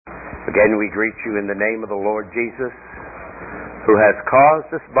Again, we greet you in the name of the Lord Jesus, who has caused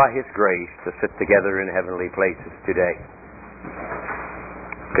us by His grace to sit together in heavenly places today.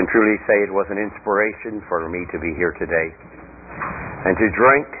 I can truly say it was an inspiration for me to be here today and to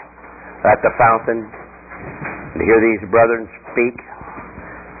drink at the fountain and to hear these brethren speak.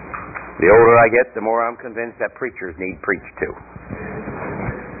 The older I get, the more I'm convinced that preachers need preached to.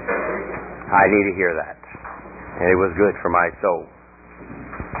 I need to hear that. And it was good for my soul.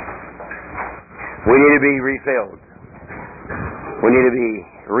 We need to be refilled. We need to be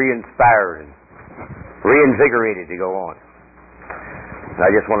re-inspired and reinvigorated to go on. And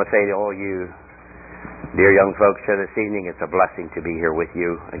I just want to say to all you dear young folks here this evening, it's a blessing to be here with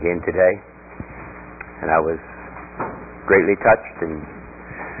you again today. And I was greatly touched and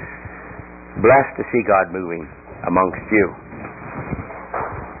blessed to see God moving amongst you.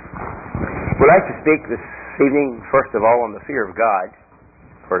 We'd like to speak this evening, first of all, on the fear of God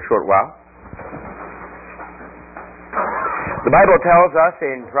for a short while. The Bible tells us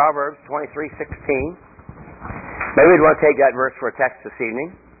in Proverbs 23:16, maybe we'd want to take that verse for a text this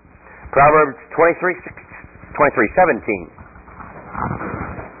evening. Proverbs 23:17.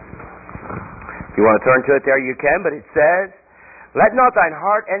 If you want to turn to it there, you can, but it says, "Let not thine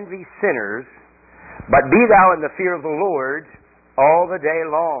heart envy sinners, but be thou in the fear of the Lord all the day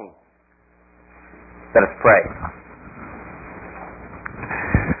long." Let us pray.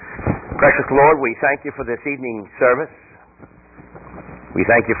 Precious Lord, we thank you for this evening service. We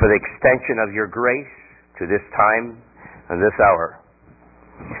thank you for the extension of your grace to this time and this hour.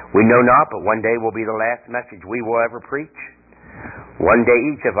 We know not, but one day will be the last message we will ever preach. One day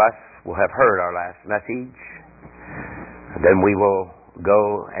each of us will have heard our last message, and then we will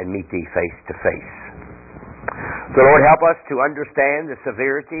go and meet thee face to face. So Lord, help us to understand the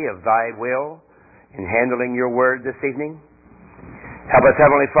severity of thy will in handling your word this evening. Help us,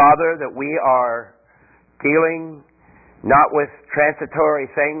 Heavenly Father, that we are dealing not with transitory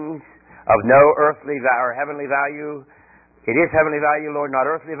things of no earthly or heavenly value. It is heavenly value, Lord, not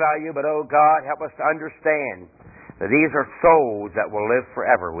earthly value, but oh God, help us to understand that these are souls that will live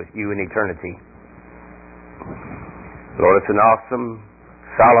forever with you in eternity. Lord, it's an awesome,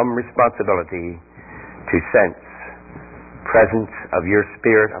 solemn responsibility to sense the presence of your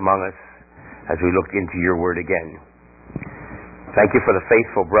Spirit among us as we look into your word again. Thank you for the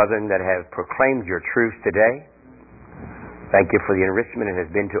faithful brethren that have proclaimed your truth today. Thank you for the enrichment it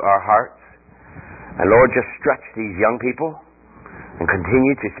has been to our hearts. And Lord, just stretch these young people and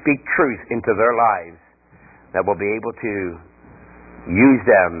continue to speak truth into their lives that will be able to use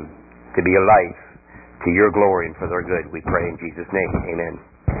them to be a life to your glory and for their good. We pray in Jesus' name. Amen.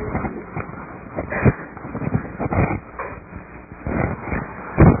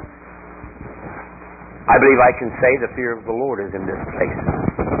 I believe I can say the fear of the Lord is in this place.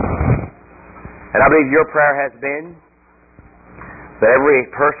 And I believe your prayer has been that every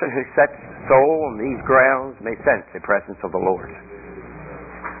person who sets soul on these grounds may sense the presence of the Lord.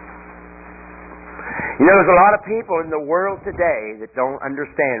 You know, there's a lot of people in the world today that don't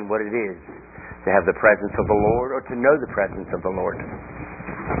understand what it is to have the presence of the Lord or to know the presence of the Lord.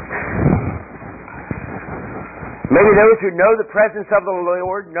 Maybe those who know the presence of the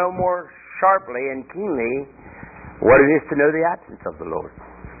Lord know more sharply and keenly what it is to know the absence of the Lord.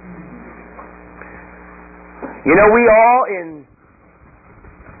 You know, we all in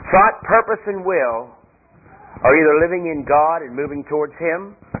thought, purpose, and will are either living in God and moving towards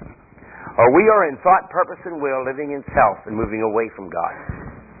Him, or we are in thought, purpose, and will living in self and moving away from God.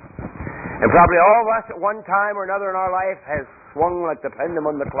 And probably all of us at one time or another in our life has swung like the pendulum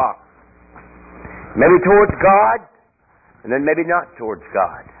on the clock. Maybe towards God, and then maybe not towards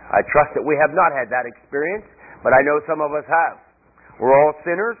God. I trust that we have not had that experience, but I know some of us have. We're all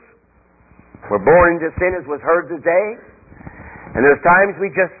sinners. We're born into sin, as was heard today. And there's times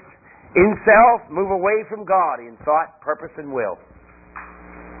we just, in self, move away from God in thought, purpose, and will.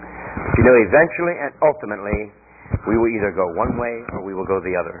 But you know, eventually and ultimately, we will either go one way or we will go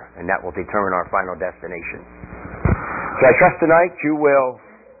the other. And that will determine our final destination. So I trust tonight you will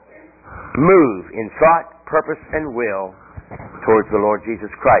move in thought, purpose, and will towards the Lord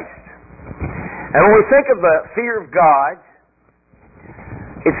Jesus Christ. And when we think of the fear of God,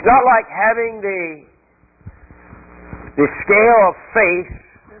 it's not like having the scale of faith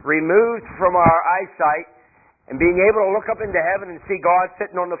removed from our eyesight and being able to look up into heaven and see God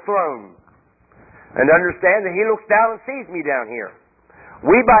sitting on the throne and understand that He looks down and sees me down here.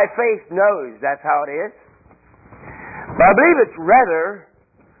 We by faith knows that's how it is. But I believe it's rather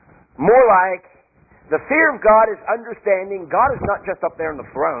more like the fear of God is understanding God is not just up there on the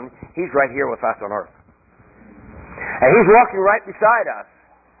throne, He's right here with us on earth. And He's walking right beside us.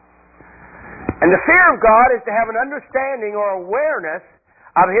 And the fear of God is to have an understanding or awareness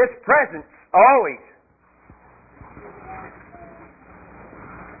of His presence always.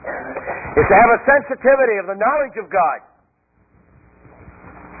 It's to have a sensitivity of the knowledge of God.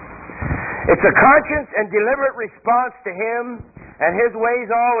 It's a conscious and deliberate response to Him and His ways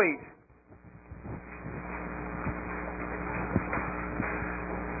always.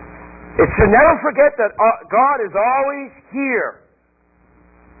 It's to never forget that God is always here.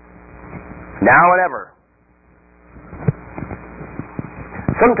 Now and ever.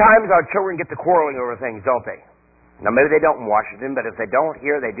 Sometimes our children get to quarreling over things, don't they? Now maybe they don't in Washington, but if they don't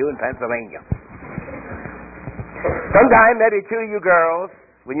here, they do in Pennsylvania. Sometimes maybe two of you girls,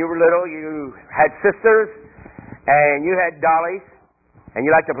 when you were little, you had sisters, and you had dollies, and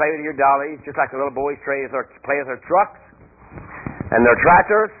you like to play with your dollies, just like the little boys play with their trucks and their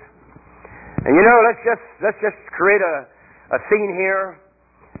tractors. And you know, let's just create a scene here.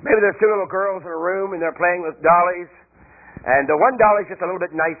 Maybe there's two little girls in a room and they're playing with dollies, and the one dolly's just a little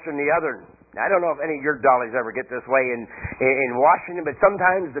bit nicer than the other. Now, I don't know if any of your dollies ever get this way in Washington, but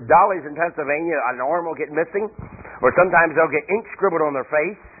sometimes the dollies in Pennsylvania, an arm will get missing, or sometimes they'll get ink scribbled on their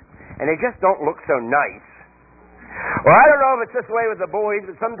face, and they just don't look so nice. Or I don't know if it's this way with the boys,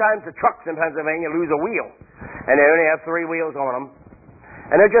 but sometimes the trucks in Pennsylvania lose a wheel, and they only have 3 wheels on them.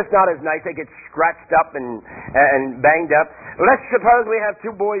 And they're just not as nice. They get scratched up and banged up. Let's suppose we have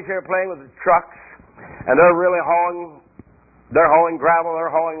 2 boys here playing with the trucks, and they're really hauling gravel,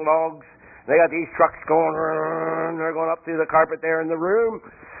 they're hauling logs. They got these trucks going, they're going up through the carpet there in the room,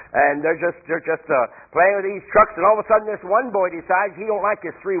 and they're just playing with these trucks, and all of a sudden this one boy decides he don't like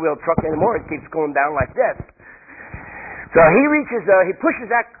his 3-wheel truck anymore. It keeps going down like this. So he pushes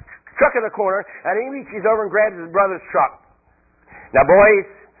that truck in the corner, and he reaches over and grabs his brother's truck. Now, boys,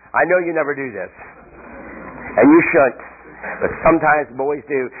 I know you never do this, and you shouldn't, but sometimes boys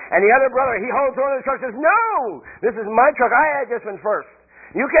do. And the other brother, he holds on to the truck and says, "No, this is my truck. I had this one first.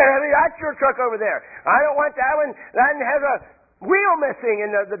 You can't have it. That's your truck over there. I don't want that one. That one has a wheel missing,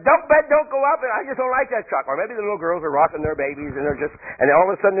 and the dump bed don't go up, and I just don't like that truck." Or maybe the little girls are rocking their babies, and and all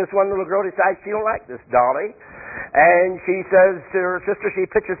of a sudden this one little girl decides she don't like this dolly. And she says to her sister, she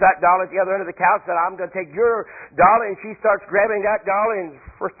pitches that dolly at the other end of the couch, said, "I'm going to take your dolly," and she starts grabbing that dolly, and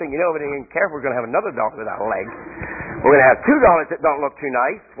first thing you know, if they ain't careful, we're going to have another dolly without a leg. We're going to have 2 dollies that don't look too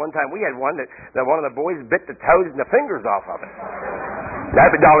nice. One time we had one that one of the boys bit the toes and the fingers off of it.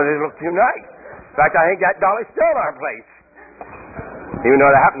 That dolly didn't look too nice. In fact, I think that dolly's still in our place, even though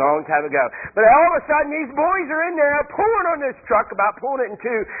that happened a long time ago. But all of a sudden, these boys are in there pulling on this truck, about pulling it in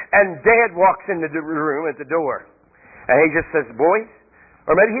 2, and Dad walks into the room at the door. And he just says, "Boys,"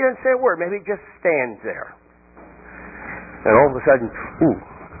 or maybe he doesn't say a word, maybe he just stands there. And all of a sudden,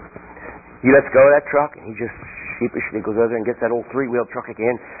 he lets go of that truck, and he just sheepishly goes over there and gets that old 3-wheel truck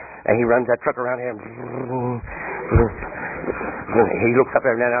again, and he runs that truck around here. He looks up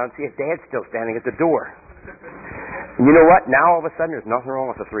there now and sees Dad's still standing at the door. And you know what? Now all of a sudden there's nothing wrong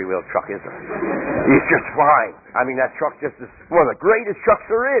with a 3-wheel truck, is there? It's just fine. I mean, that truck just is one of the greatest trucks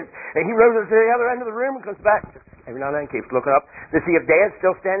there is. And he runs to the other end of the room and comes back. Every now and then keeps looking up to see if Dad's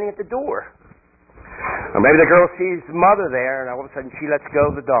still standing at the door. Or maybe the girl sees Mother there, and all of a sudden she lets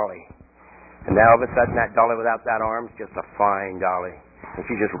go of the dolly. And now all of a sudden that dolly without that arm is just a fine dolly. And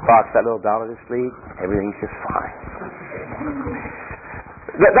she just rocks that little dolly to sleep. Everything's just fine.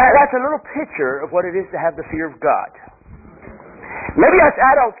 That's a little picture of what it is to have the fear of God. Maybe us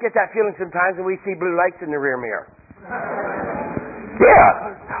adults get that feeling sometimes when we see blue lights in the rear mirror.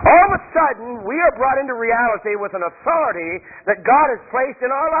 Yeah. All of a sudden, we are brought into reality with an authority that God has placed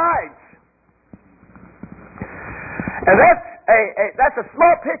in our lives. And that's a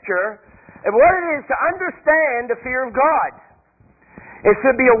small picture of what it is to understand the fear of God. It's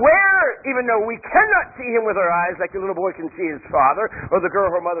to be aware, even though we cannot see Him with our eyes, like the little boy can see his father, or the girl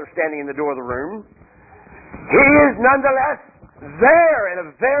her mother standing in the door of the room. He is nonetheless there in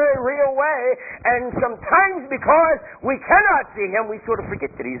a very real way, and sometimes because we cannot see Him, we sort of forget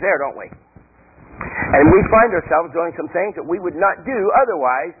that He's there, don't we? And we find ourselves doing some things that we would not do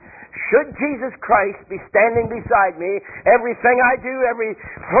otherwise. Should Jesus Christ be standing beside me, everything I do, every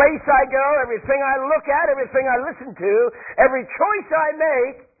place I go, everything I look at, everything I listen to, every choice I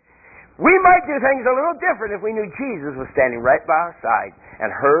make, we might do things a little different if we knew Jesus was standing right by our side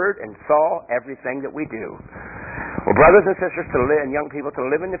and heard and saw everything that we do. Well, brothers and sisters, and young people, to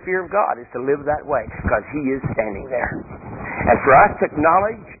live in the fear of God is to live that way, because He is standing there. And for us to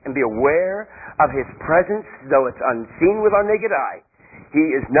acknowledge and be aware of His presence, though it's unseen with our naked eye, He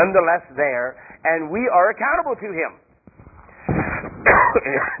is nonetheless there, and we are accountable to Him.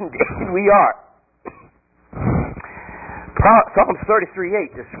 Indeed, we are. Psalms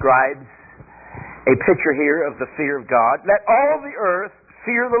 33:8 describes a picture here of the fear of God. Let all the earth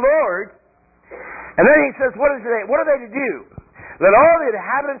fear the Lord. And then he says, what are they to do? Let all the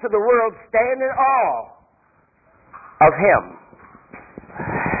inhabitants of the world stand in awe of Him.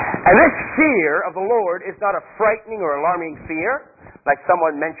 And this fear of the Lord is not a frightening or alarming fear, like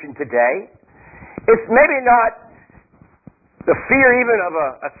someone mentioned today. It's maybe not the fear even of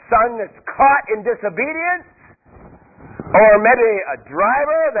a son that's caught in disobedience, or maybe a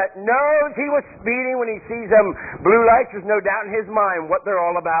driver that knows he was speeding when he sees them blue lights. There's no doubt in his mind what they're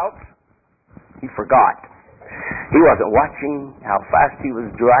all about. He forgot. He wasn't watching how fast he was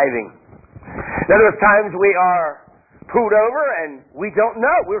driving. Now there's times we are pulled over and we don't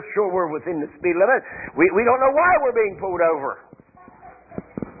know. We're sure we're within the speed limit. We don't know why we're being pulled over.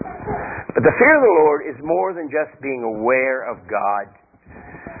 But the fear of the Lord is more than just being aware of God,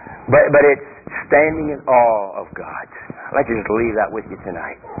 but it's standing in awe of God. I'd like to just leave that with you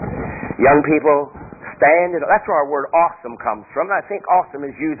tonight. Young people, stand in, that's where our word awesome comes from. And I think awesome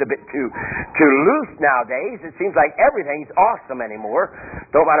is used a bit too loose nowadays. It seems like everything's awesome anymore.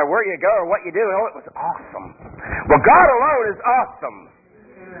 Don't matter where you go or what you do, oh, it was awesome. Well, God alone is awesome.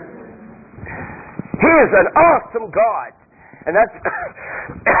 He is an awesome God. And that's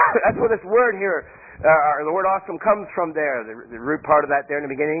that's where this word here, the word awesome comes from there. The root part of that there in the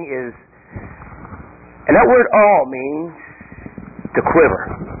beginning is, and that word awe means to quiver.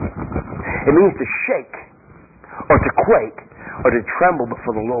 It means to shake, or to quake, or to tremble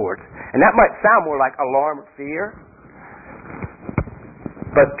before the Lord. And that might sound more like alarm or fear.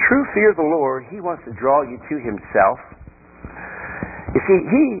 But true fear of the Lord, He wants to draw you to Himself. You see,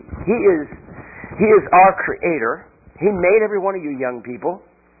 He is our Creator. He made every one of you young people.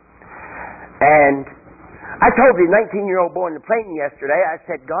 And I told the 19-year-old boy in the plane yesterday, I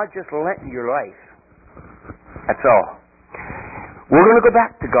said, God just lent you your life. That's all. We're going to go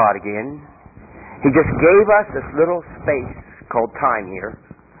back to God again. He just gave us this little space called time here.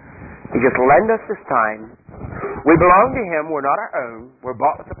 He just lent us this time. We belong to Him. We're not our own. We're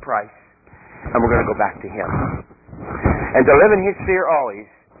bought with a price. And we're going to go back to Him. And to live in His fear always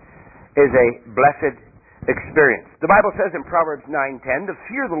is a blessed experience. The Bible says in Proverbs 9:10, the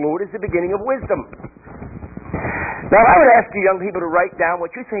fear of the Lord is the beginning of wisdom. Now, I would ask you young people to write down what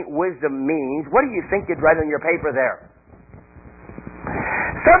you think wisdom means. What do you think you'd write on your paper there?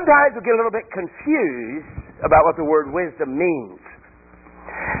 Sometimes we get a little bit confused about what the word wisdom means.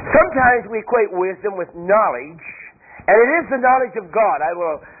 Sometimes we equate wisdom with knowledge, and it is the knowledge of God. I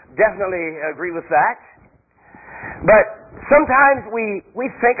will definitely agree with that. But sometimes we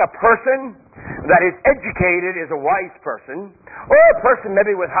think a person that is educated is a wise person, or a person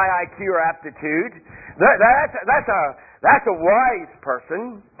maybe with high IQ or aptitude. That's a wise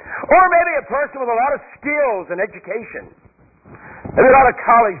person. Or maybe a person with a lot of skills and education, maybe a lot of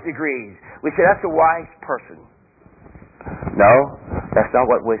college degrees. We say that's a wise person. No, that's not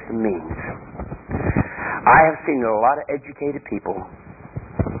what wisdom means. I have seen a lot of educated people,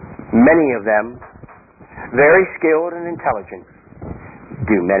 many of them very skilled and intelligent,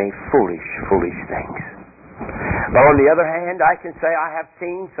 do many foolish things. But on the other hand, I can say I have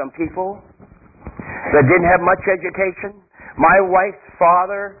seen some people that didn't have much education. My wife's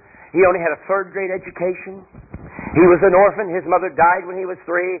father, he only had a third-grade education. He was an orphan. His mother died when he was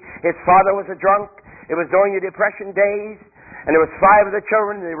 3. His father was a drunk. It was during the Depression days, and there was 5 of the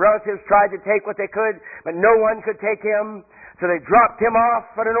children, and the relatives tried to take what they could, but no one could take him. So they dropped him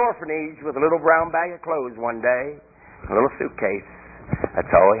off at an orphanage with a little brown bag of clothes one day, a little suitcase. That's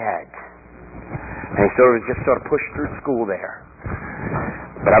all he had. And he just sort of pushed through school there.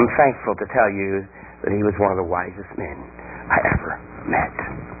 But I'm thankful to tell you that he was one of the wisest men I ever met.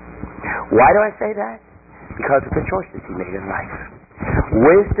 Why do I say that? Because of the choices he made in life.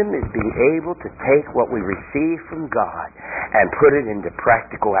 Wisdom is being able to take what we receive from God and put it into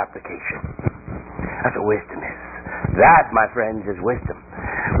practical application. That's what wisdom is. That, my friends, is wisdom.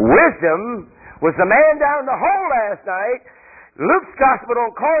 Wisdom was the man down the hole last night. Luke's gospel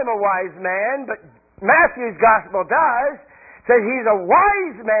don't call him a wise man, but Matthew's gospel does. Says he's a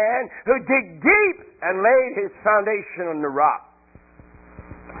wise man who digged deep and laid his foundation on the rock.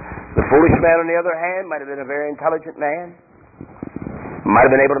 The foolish man, on the other hand, might have been a very intelligent man. Might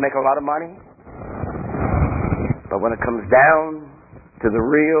have been able to make a lot of money. But when it comes down to the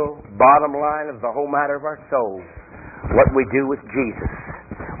real bottom line of the whole matter of our soul, what we do with Jesus,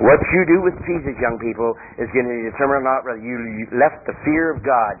 what you do with Jesus, young people, is going to determine or not whether you let the fear of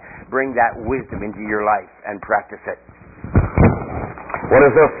God bring that wisdom into your life and practice it. What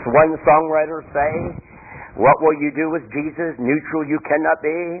does this one songwriter say? What will you do with Jesus? Neutral you cannot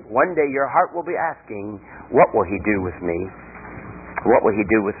be. One day your heart will be asking, what will He do with me? What will He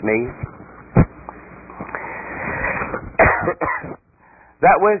do with me?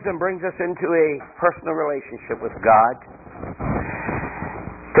 That wisdom brings us into a personal relationship with God.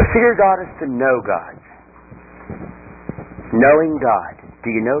 To fear God is to know God. Knowing God. Do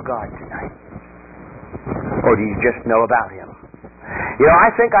you know God tonight? Or do you just know about Him? You know,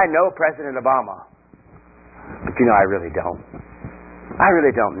 I think I know President Obama. But you know, I really don't. I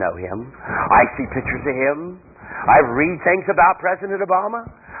really don't know him. I see pictures of him. I read things about President Obama.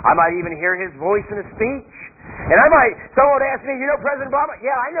 I might even hear his voice in a speech. And someone would ask me, you know President Obama?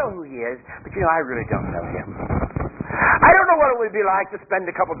 Yeah, I know who he is. But you know, I really don't know him. I don't know what it would be like to spend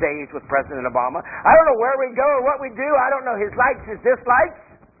a couple days with President Obama. I don't know where we go or what we do. I don't know his likes, his dislikes.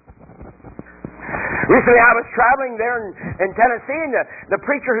 Recently I was traveling there in Tennessee, and the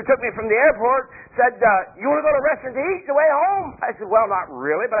preacher who took me from the airport said, you want to go to a restaurant to eat the way home? I said, well, not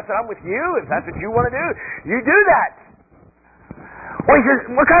really, but I said, I'm with you. If that's what you want to do, you do that. Well, he says,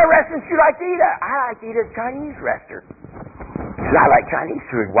 what kind of restaurants do you like to eat at? I like to eat at a Chinese restaurant. He said, I like Chinese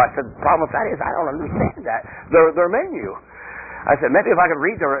food. Well, I said, the problem with that is I don't understand that, their menu. I said, maybe if I could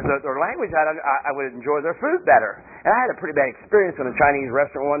read their language, I would enjoy their food better. And I had a pretty bad experience in a Chinese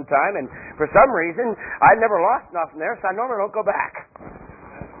restaurant one time, and for some reason, I'd never lost nothing there, so I normally don't go back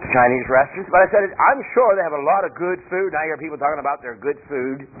to Chinese restaurants. But I said, I'm sure they have a lot of good food. I hear people talking about their good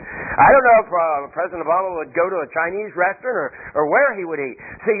food. I don't know if President Obama would go to a Chinese restaurant or where he would eat.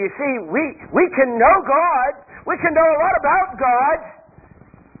 So you see, we can know God. We can know a lot about God.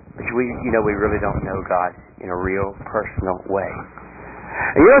 But we really don't know God in a real personal way.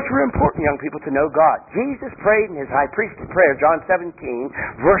 And you know, it's real important, young people, to know God. Jesus prayed in his high priestly prayer, John 17,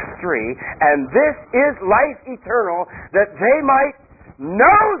 verse 3, and this is life eternal, that they might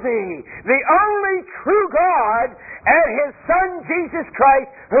know thee, the only true God, and his Son, Jesus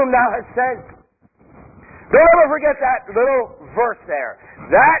Christ, whom thou hast sent. Don't ever forget that little verse there.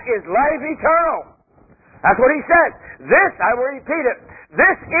 That is life eternal. That's what he says. This, I will repeat it,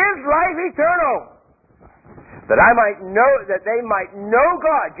 this is life eternal. That they might know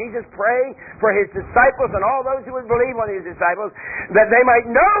God. Jesus praying for his disciples and all those who would believe on his disciples, that they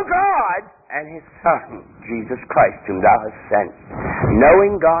might know God and his Son, Jesus Christ, whom thou hast sent.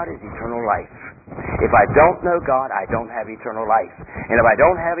 Knowing God is eternal life. If I don't know God, I don't have eternal life. And if I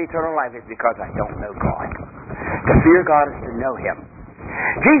don't have eternal life, it's because I don't know God. To fear God is to know him.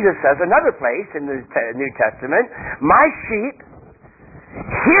 Jesus says another place in the New Testament, my sheep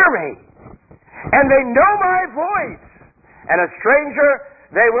hear me, and they know my voice, and a stranger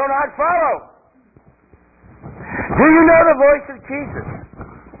they will not follow. Do you know the voice of Jesus?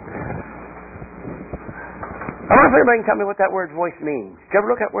 I wonder if anybody can tell me what that word voice means. Did you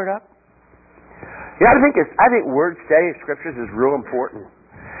ever look that word up? Yeah, I think word study of scriptures is real important.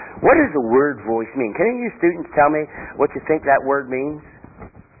 What does the word voice mean? Can any of you students tell me what you think that word means?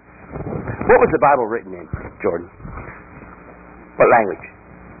 What was the Bible written in, Jordan? What language?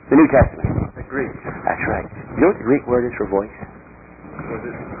 The New Testament. The Greek. That's right. You know what the Greek word is for voice?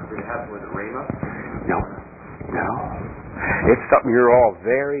 Did it have the word rhema? No. It's something you're all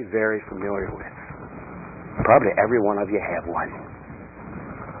very, very familiar with. Probably every one of you have one.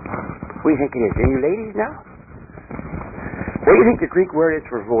 What do you think it is? Any ladies now? What do you think the Greek word is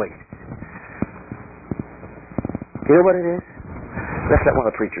for voice? Do you know what it is? Let's let one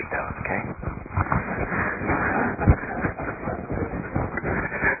of the preachers tell us, okay?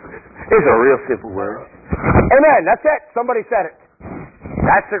 It's a real simple word. Amen. That's it. Somebody said it.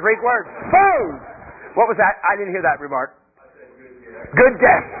 That's the Greek word. Phone. What was that? I didn't hear that remark. Good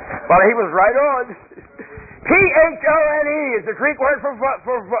guess. Well, he was right on. Phone is the Greek word for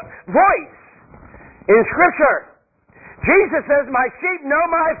voice in Scripture. Jesus says, my sheep know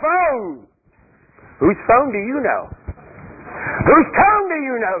my phone. Whose phone do you know? Whose tongue do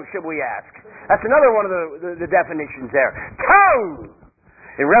you know, should we ask? That's another one of the definitions there. Tongue.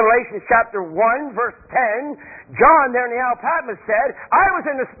 In Revelation chapter 1, verse 10, John there in the Isle of Patmos said, I was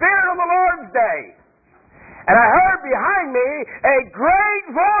in the Spirit on the Lord's day, and I heard behind me a great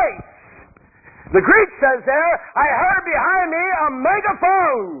voice. The Greek says there, I heard behind me a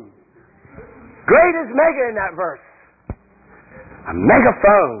megaphone. Great is mega in that verse. A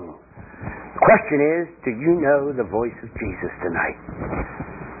megaphone. The question is, do you know the voice of Jesus tonight?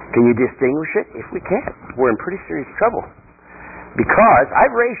 Can you distinguish it? If we can't, we're in pretty serious trouble. Because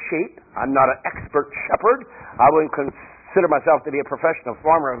I've raised sheep. I'm not an expert shepherd. I wouldn't consider myself to be a professional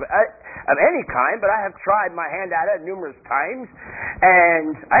farmer of any kind, but I have tried my hand at it numerous times.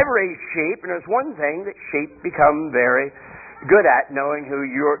 And I've raised sheep, and there's one thing that sheep become very good at, knowing who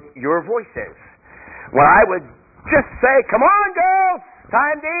your voice is. When I would just say, come on, girls,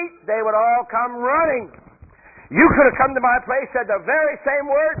 time to eat, they would all come running. You could have come to my place, said the very same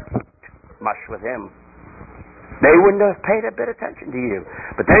word, mush with him. They wouldn't have paid a bit of attention to you.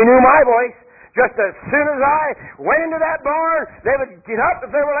 But they knew my voice. Just as soon as I went into that barn, they would get up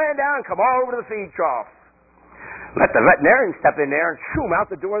if they were laying down and come all over to the feed trough. Let the veterinarian step in there and shoom, out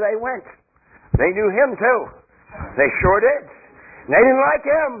the door they went. They knew him too. They sure did. And they didn't like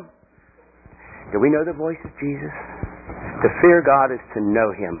him. Do we know the voice of Jesus? To fear God is to know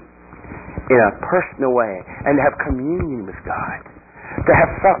Him in a personal way and to have communion with God. To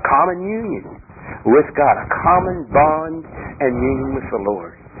have some common union with God, a common bond and union with the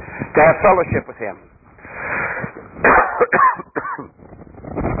Lord. To have fellowship with Him.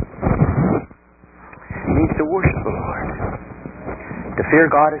 It means to worship the Lord. To fear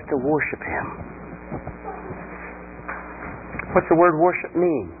God is to worship Him. What's the word worship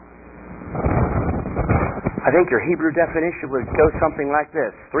mean? I think your Hebrew definition would go something like this.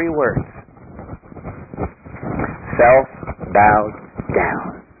 3 words. Self-bowed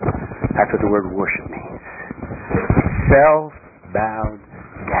down. That's what the word worship means. Self-bowed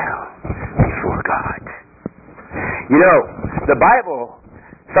down before God. You know, the Bible,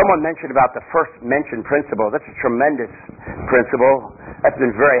 someone mentioned about the first mentioned principle. That's a tremendous principle. That's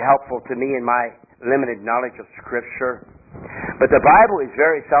been very helpful to me in my limited knowledge of Scripture. But the Bible is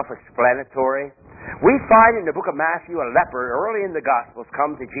very self-explanatory. We find in the book of Matthew a leper early in the Gospels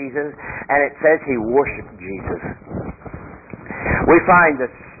come to Jesus, and it says he worshiped Jesus. We find the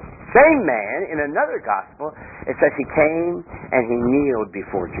same man in another Gospel, it says he came and he kneeled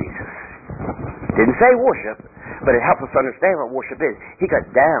before Jesus. Didn't say worship, but it helps us understand what worship is. He got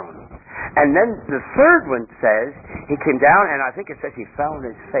down. And then the third one says he came down, and I think it says he fell on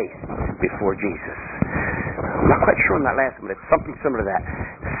his face before Jesus. I'm not quite sure on that last one, but it's something similar to that.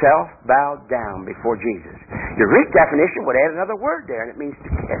 Self-bowed down before Jesus. Your Greek definition would add another word there, and it means to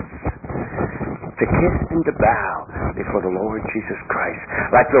kiss. To kiss and to bow before the Lord Jesus Christ.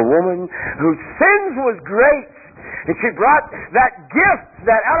 Like the woman whose sins was great, and she brought that gift,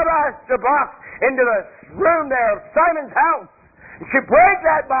 that alabaster box, into the room there of Simon's house. And she broke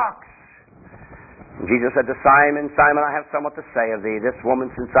that box. And Jesus said to Simon, Simon, I have somewhat to say of thee. This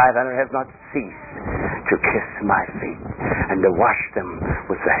woman since I have entered has not ceased to kiss my feet and to wash them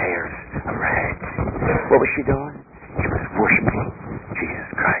with the hairs of her head. What was she doing? She was worshiping Jesus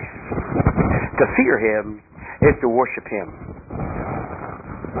Christ. To fear Him is to worship Him.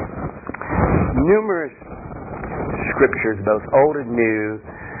 Numerous scriptures, both old and new,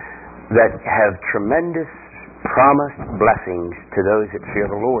 that have tremendous promised blessings to those that fear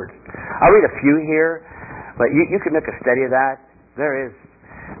the Lord. I'll read a few here, but you can make a study of that. There is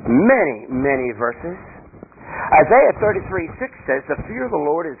many, many verses. Isaiah 33:6 says, the fear of the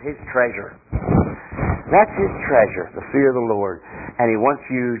Lord is His treasure. That's His treasure, the fear of the Lord. And He wants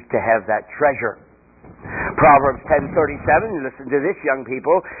you to have that treasure. Proverbs 10:37, listen to this, young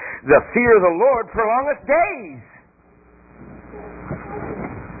people. The fear of the Lord prolongeth days.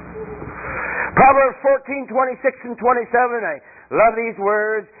 Proverbs 14:26 and 27, I love these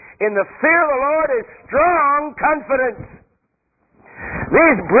words. In the fear of the Lord is strong confidence.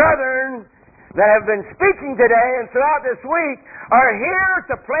 These brethren that have been speaking today and throughout this week are here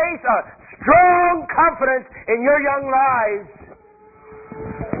to place a strong confidence in your young lives.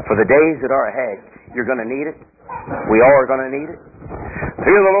 For the days that are ahead, you're going to need it. We all are going to need it.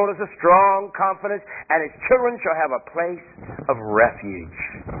 Fear of the Lord is a strong confidence, and His children shall have a place of refuge.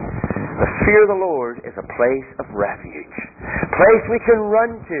 The fear of the Lord is a place of refuge. A place we can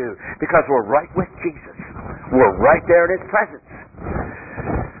run to because we're right with Jesus. We're right there in His presence.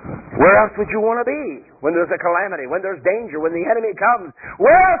 Where else would you want to be when there's a calamity, when there's danger, when the enemy comes?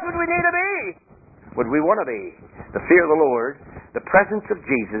 Where else would we need to be? Would we want to be? The fear of the Lord, the presence of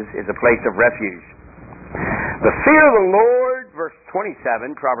Jesus, is a place of refuge. The fear of the Lord, verse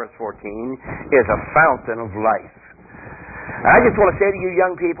 27, Proverbs 14, is a fountain of life. And I just want to say to you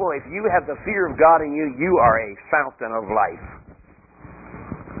young people, if you have the fear of God in you, you are a fountain of life.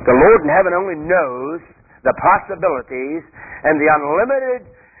 The Lord in heaven only knows the possibilities and the unlimited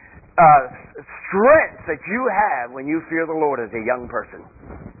strength that you have when you fear the Lord as a young person.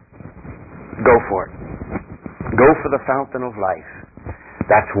 Go for it. Go for the fountain of life.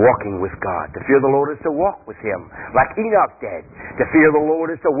 That's walking with God. To fear the Lord is to walk with Him like Enoch did. To fear the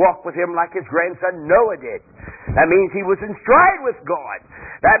Lord is to walk with Him like his grandson Noah did. That means he was in stride with God.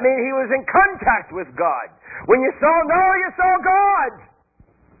 That means he was in contact with God. When you saw Noah, you saw God.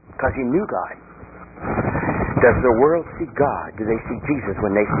 Because he knew God. Does the world see God? Do they see Jesus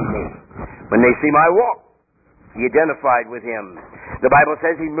when they see me? When they see my walk? He identified with Him. The Bible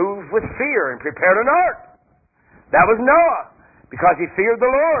says he moved with fear and prepared an ark. That was Noah. Because he feared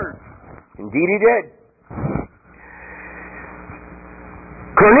the Lord. Indeed he did.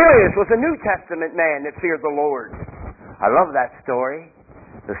 Cornelius was a New Testament man that feared the Lord. I love that story.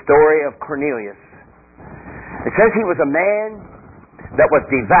 The story of Cornelius. It says he was a man that was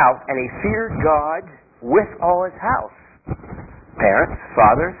devout and he feared God with all his house. Parents,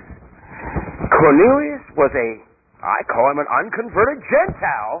 fathers. Cornelius was I call him an unconverted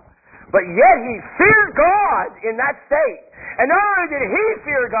Gentile, but yet he feared God in that state. And not only did he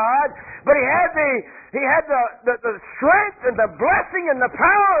fear God, but he had the strength and the blessing and the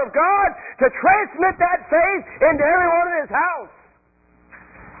power of God to transmit that faith into everyone in his house.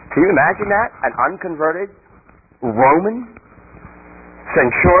 Can you imagine that? An unconverted Roman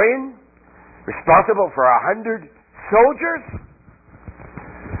centurion responsible for 100 soldiers?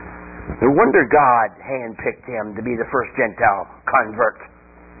 No wonder God handpicked him to be the first Gentile convert.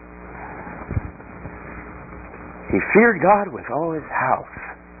 He feared God with all his house.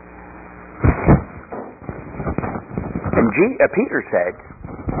 And Peter said,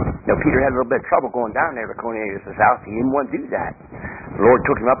 Peter had a little bit of trouble going down there to Cornelius' house. He didn't want to do that. The Lord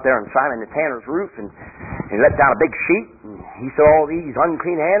took him up there on Simon the tanner's roof and he let down a big sheet. And he saw all these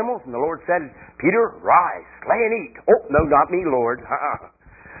unclean animals. And the Lord said, Peter, rise, slay and eat. Oh, no, not me, Lord.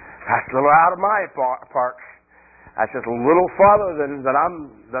 That's a little out of my part. That's just a little farther than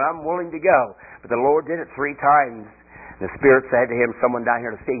I'm willing to go. But the Lord did it 3 times. The Spirit said to him, someone down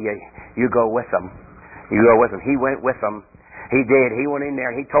here to see you, you go with them. You go with them. He went with them. He did. He went in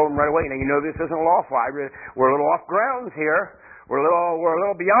there. He told them right away, now you know this isn't lawful. We're a little off grounds here. We're a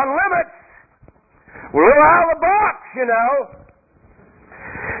little beyond limits. We're a little out of the box, you know.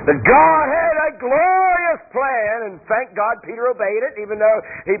 But God had a glorious plan, and thank God Peter obeyed it, even though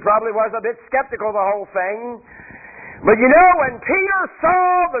he probably was a bit skeptical of the whole thing. But you know, when Peter saw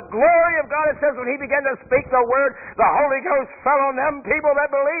the glory of God, it says when he began to speak the word, the Holy Ghost fell on them people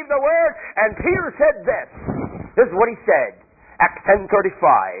that believed the word. And Peter said this. This is what he said. Acts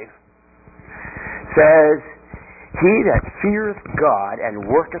 10:35 says, he that feareth God and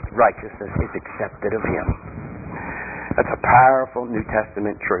worketh righteousness is accepted of him. That's a powerful New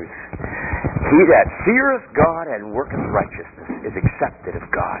Testament truth. He that feareth God and worketh righteousness is accepted of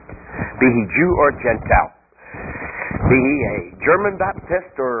God. Be he Jew or Gentile. Be he a German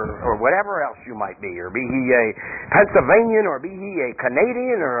Baptist or whatever else you might be, or be he a Pennsylvanian, or be he a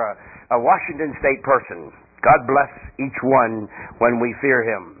Canadian or a Washington State person. God bless each one when we fear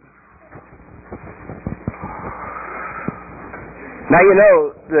him. Now you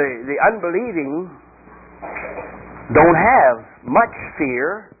know, the unbelieving don't have much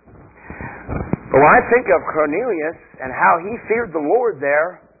fear. But when I think of Cornelius and how he feared the Lord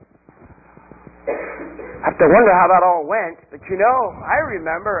there, I have to wonder how that all went. But you know, I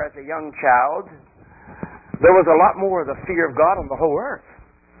remember as a young child, there was a lot more of the fear of God on the whole earth.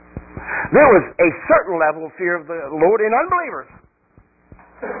 There was a certain level of fear of the Lord in unbelievers.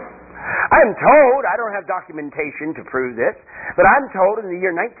 I'm told, I don't have documentation to prove this, but I'm told in the year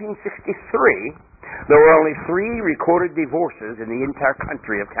 1963, there were only 3 recorded divorces in the entire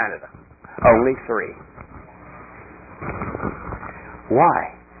country of Canada. Only 3.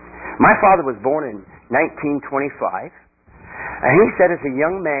 Why? My father was born in 1925, and he said as a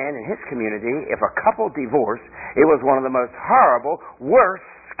young man in his community, if a couple divorced, it was one of the most horrible, worst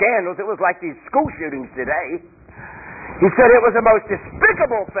scandals. It was like these school shootings today. He said it was the most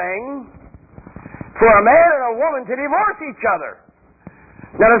despicable thing for a man and a woman to divorce each other.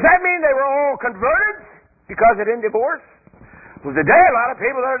 Now, does that mean they were all converted because they didn't divorce? Well, today a lot of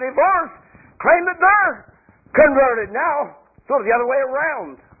people that are divorced claim that they're converted. Now, sort of the other way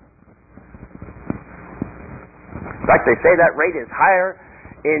around. In fact, they say that rate is higher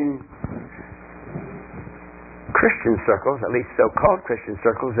in Christian circles, at least so-called Christian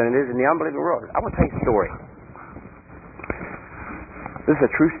circles, than it is in the unbelieving world. I want to tell you a story. This is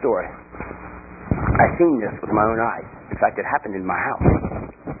a true story. I've seen this with my own eyes. In fact, it happened in my house.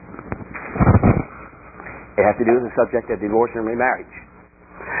 It has to do with the subject of divorce and remarriage.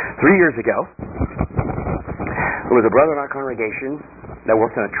 3 years ago, there was a brother in our congregation that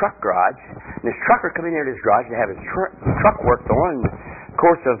worked in a truck garage. And this trucker come in there to his garage to have his truck worked on. In the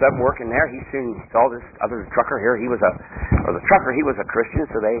course of them working there, he soon saw this other trucker here. He was a Christian,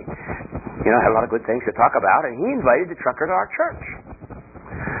 so they, had a lot of good things to talk about. And he invited the trucker to our church.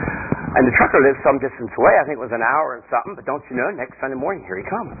 And the trucker lives some distance away. I think it was an hour and something. But don't you know, next Sunday morning, here he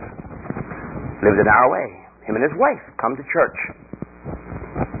comes. Lives an hour away. Him and his wife come to church.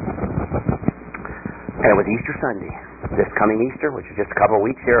 And it was Easter Sunday. This coming Easter, which is just a couple of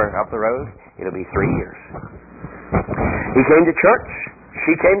weeks here up the road, it'll be 3 years. He came to church.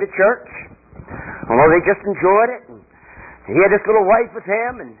 She came to church. Although they just enjoyed it. And he had this little wife with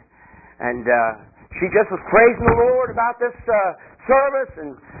him. And she just was praising the Lord about this service,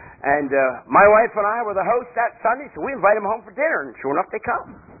 and my wife and I were the hosts that Sunday, so we invited them home for dinner, and sure enough, they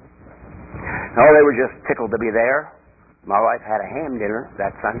come. Oh, they were just tickled to be there. My wife had a ham dinner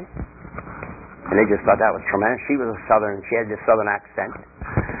that Sunday, and they just thought that was tremendous. She was a Southern, she had this Southern accent.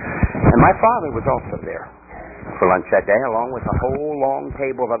 And my father was also there for lunch that day, along with a whole long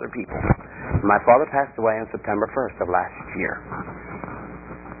table of other people. And my father passed away on September 1st of last year.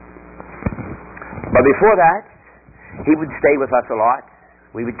 But before that, he would stay with us a lot.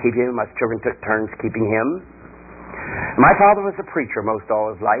 We would keep him. Us children took turns keeping him. My father was a preacher most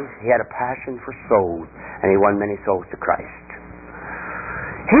all his life. He had a passion for souls, and he won many souls to Christ.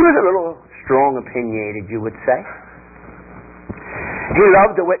 He was a little strong opinionated, you would say. He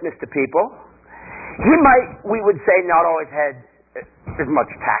loved to witness to people. He might, we would say, not always had as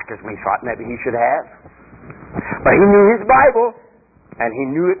much tact as we thought maybe he should have. But he knew his Bible, and he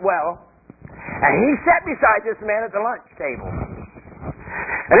knew it well. And he sat beside this man at the lunch table.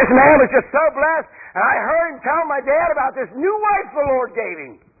 And this man was just so blessed, and I heard him tell my dad about this new wife the Lord gave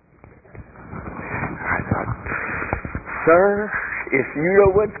him. I thought, sir, if you know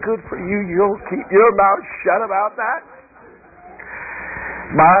what's good for you, you'll keep your mouth shut about that.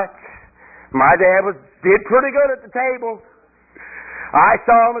 But my dad did pretty good at the table. I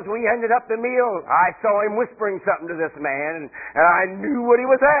saw him as we ended up the meal. I saw him whispering something to this man, and I knew what he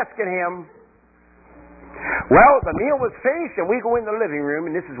was asking him. Well, the meal was finished, and we go in the living room,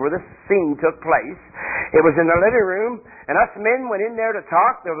 and this is where this scene took place. It was in the living room, and us men went in there to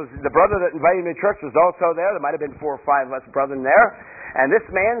talk. There was the brother that invited me to church was also there. There might have been 4 or 5 of us brethren there. And this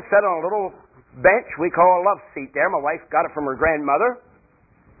man sat on a little bench we call a love seat there. My wife got it from her grandmother.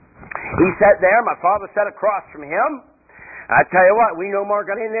 He sat there. My father sat across from him. I tell you what, we no more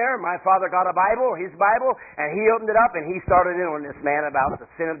got in there. My father got a Bible, his Bible, and he opened it up and he started in on this man about the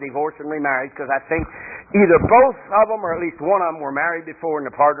sin of divorce and remarriage, because I think either both of them or at least one of them were married before and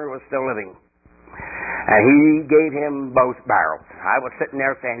the partner was still living. And he gave him both barrels. I was sitting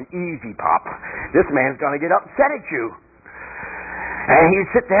there saying, easy, Pop. This man's going to get upset at you. And he'd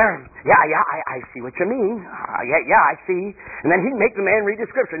sit there and, I see what you mean. Yeah, I see. And then he'd make the man read the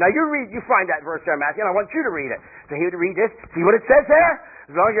scripture. Now you find that verse there, Matthew, and I want you to read it. So he would read this. See what it says there?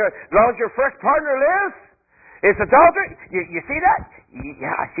 As long as your first partner lives, it's adultery. You see that?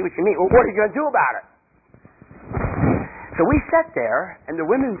 Yeah, I see what you mean. Well, what are you going to do about it? So we sat there, and the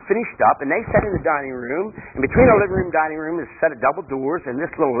women finished up, and they sat in the dining room. And between the living room and dining room is a set of double doors, and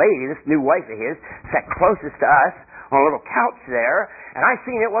this little lady, this new wife of his, sat closest to us on a little couch there. And I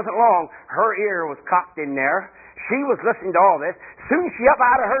seen it wasn't long. Her ear was cocked in there. She was listening to all this. Soon she up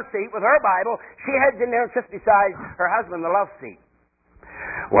out of her seat with her Bible. She heads in there and sits beside her husband in the love seat.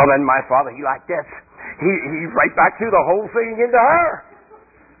 Well, then my father, he liked this. He right back threw the whole thing into her.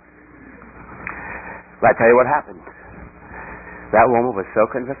 But I tell you what happened. That woman was so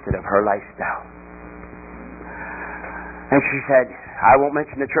convicted of her lifestyle. And she said, I won't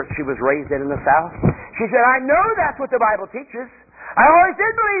mention the church she was raised in the South. She said, I know that's what the Bible teaches. I always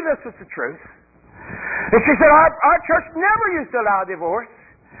did believe this was the truth. And she said, our church never used to allow divorce.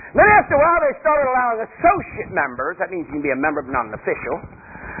 Then after a while, they started allowing associate members. That means you can be a member but not an official.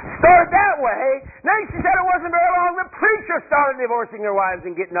 Started that way. Then she said it wasn't very long the preacher started divorcing their wives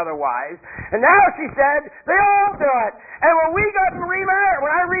and getting other wives. And now she said they all do it. And when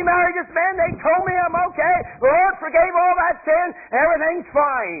I remarried this man, they told me I'm okay. The Lord forgave all that sin. Everything's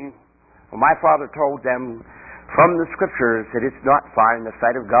fine. Well, my father told them from the scriptures that it's not fine in the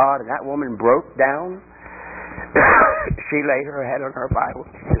sight of God, and that woman broke down. She laid her head on her Bible.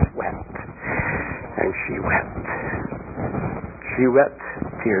 She just wept. And she wept. She wept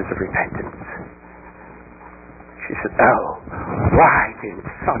tears of repentance. She said, oh, why didn't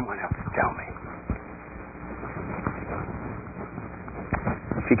someone else tell me?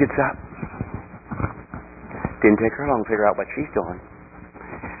 She gets up. Didn't take her long to figure out what she's doing.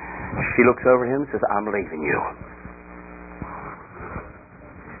 She looks over at him and says, I'm leaving you.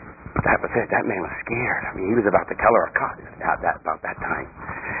 That was it. That man was scared. I mean, he was about the color of cotton about that time.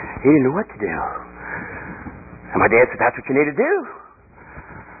 He didn't know what to do. And my dad said, that's what you need to do.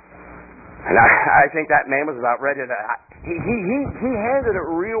 And I think that man was about ready to... He handled it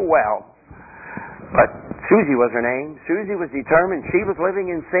real well. But Susie was her name. Susie was determined. She was living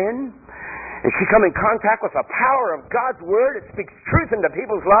in sin. And she come in contact with the power of God's Word. It speaks truth into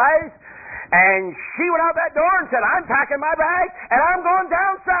people's lives. And she went out that door and said, I'm packing my bag and I'm going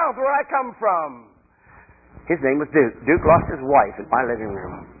down south where I come from. His name was Duke. Duke lost his wife in my living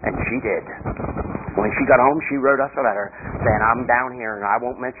room. And she did. When she got home, she wrote us a letter saying, I'm down here, and I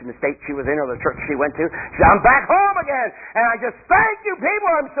won't mention the state she was in or the church she went to. She said, I'm back home again, and I just thank you people,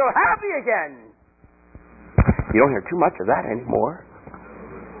 I'm so happy again. You don't hear too much of that anymore.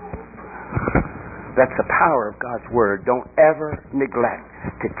 That's the power of God's Word. Don't ever neglect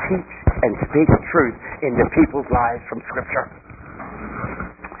to teach and speak truth into people's lives from Scripture.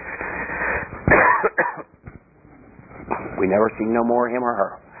 We never seen no more of him or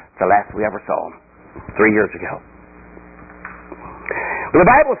her. It's the last we ever saw him 3 years ago. Well, the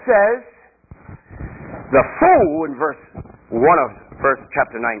Bible says the fool in verse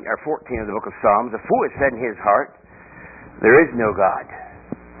chapter 9 or 14 of the book of Psalms, the fool has said in his heart, there is no God.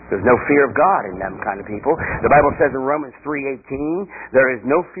 There's no fear of God in them kind of people. The Bible says in Romans 3:18, there is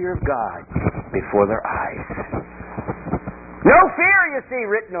no fear of God before their eyes. No fear, you see,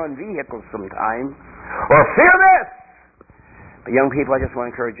 written on vehicles sometimes. Or fear this. But young people, I just want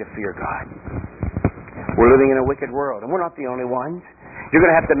to encourage you to fear God. We're living in a wicked world, and we're not the only ones. You're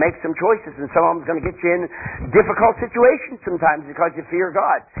going to have to make some choices, and some of them's going to get you in difficult situations sometimes because you fear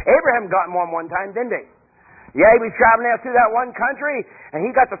God. Abraham got in one time, didn't he? Yeah, he was traveling out through that one country, and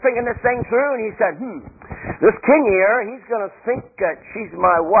he got to thinking this thing through, and he said, this king here, he's going to think that she's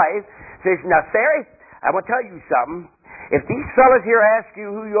my wife. Says, now, Sarah, I want to tell you something. If these fellas here ask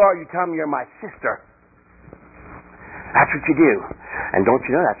you who you are, you tell them you're my sister. That's what you do. And don't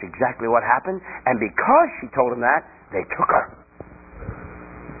you know that's exactly what happened? And because she told him that, they took her.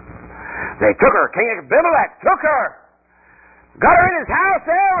 They took her. King Abimelech took her. Got her in his house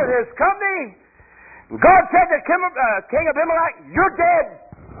there with his company. God said to King Abimelech, you're dead.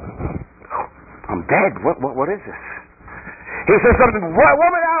 I'm dead? What is this? He says, the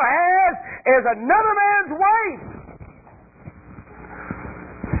woman thou hast is another man's wife.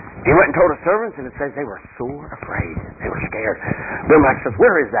 He went and told his servants, and it says they were sore afraid. They were scared. Abimelech says,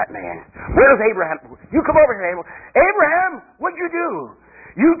 where is that man? Where's Abraham? You come over here, Abraham. Abraham, what'd you do?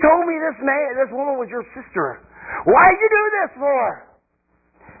 You told me this woman was your sister. Why'd you do this for?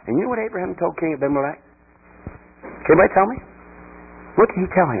 And you know what Abraham told King Abimelech? Can anybody tell me? What did he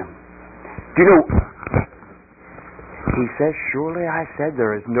tell him? Do you know? He says, surely I said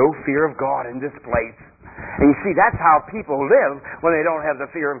there is no fear of God in this place. And you see, that's how people live when they don't have the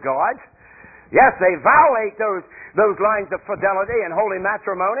fear of God. Yes, they violate those lines of fidelity and holy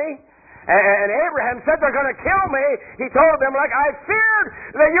matrimony. And Abraham said, they're going to kill me. He told them, like, I feared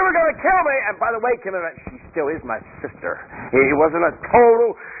that you were going to kill me. And by the way, she still is my sister. It wasn't a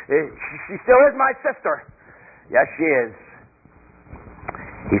total, she still is my sister. Yes, she is.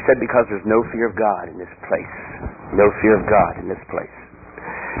 He said, because there's no fear of God in this place. No fear of God in this place.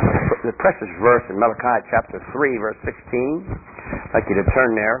 The precious verse in Malachi chapter 3, verse 16. I'd like you to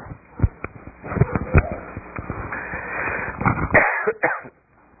turn there.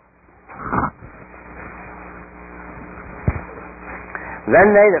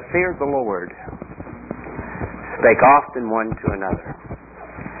 Then they that feared the Lord spake often one to another.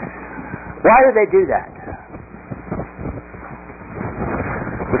 Why did they do that?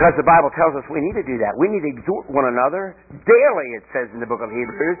 Because the Bible tells us we need to do that. We need to exhort one another daily, it says in the book of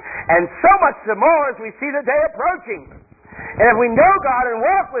Hebrews, and so much the more as we see the day approaching. And if we know God and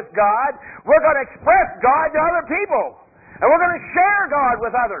walk with God, we're going to express God to other people. And we're going to share God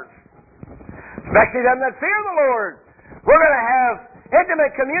with others. Especially them that fear the Lord. We're going to have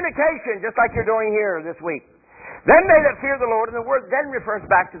intimate communication, just like you're doing here this week. Then they that fear the Lord, and the word then refers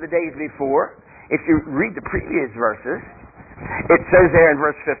back to the days before. If you read the previous verses, it says there in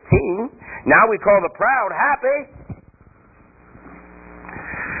verse 15, now we call the proud happy.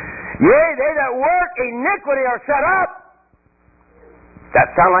 Yea, they that work iniquity are set up. Does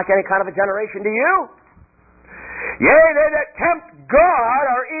that sound like any kind of a generation to you? Yea, they that tempt God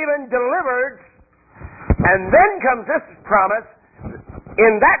are even delivered. And then comes this promise,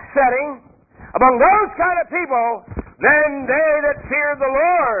 in that setting, among those kind of people, then they that fear the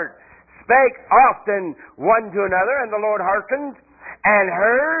Lord spake often one to another, and the Lord hearkened and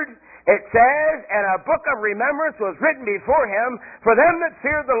heard. It says, and a book of remembrance was written before him for them that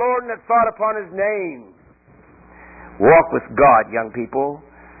feared the Lord and that thought upon his name. Walk with God, young people.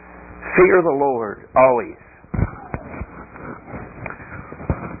 Fear the Lord always.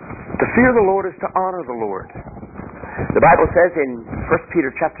 To fear the Lord is to honor the Lord. The Bible says in 1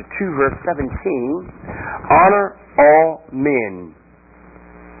 Peter chapter 2, verse 17, honor all men.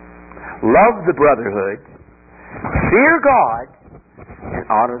 Love the brotherhood, fear God, and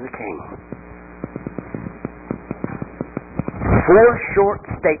honor the king. 4 short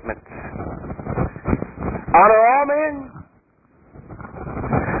statements. Honor all men,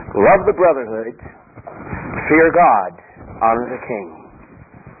 love the brotherhood, fear God, honor the king.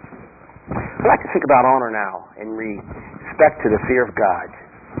 I'd like to think about honor now in respect to the fear of God.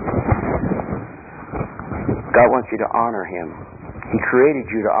 God wants you to honor Him. He created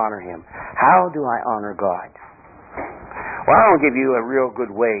you to honor Him. How do I honor God? Well, I want to give you a real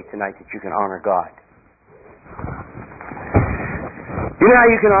good way tonight that you can honor God. You know how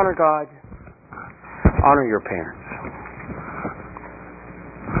you can honor God? Honor your parents.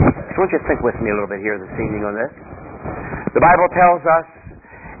 So I want you to think with me a little bit here this evening on this. The Bible tells us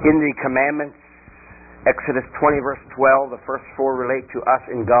in the commandments, Exodus 20 verse 12, the first 4 relate to us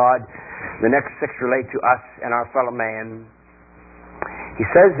and God. The next 6 relate to us and our fellow man. He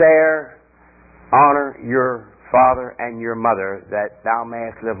says there, honor your father and your mother, that thou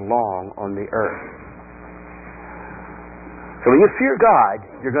mayest live long on the earth. So when you fear God,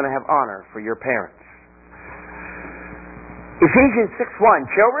 you're going to have honor for your parents. Ephesians 6:1.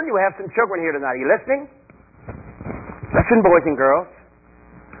 Children, you have some children here tonight. Are you listening? Listen, boys and girls.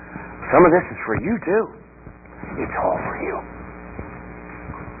 Some of this is for you too. It's all for you.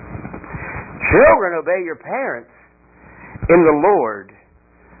 Children, obey your parents in the Lord,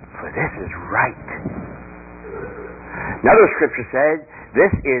 for this is right. Another scripture said,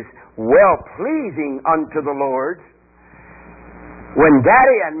 this is well-pleasing unto the Lord. When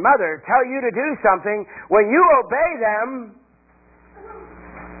daddy and mother tell you to do something, when you obey them,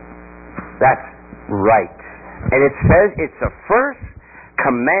 that's right. And it says it's the first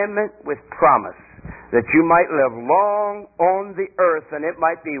commandment with promise, that you might live long on the earth and it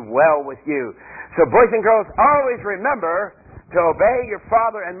might be well with you. So boys and girls, always remember to obey your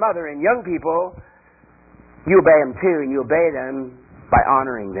father and mother, and young people, you obey them too, and you obey them by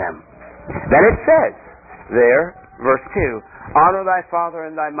honoring them. Then it says there, verse 2, honor thy father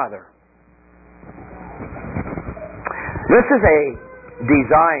and thy mother. This is a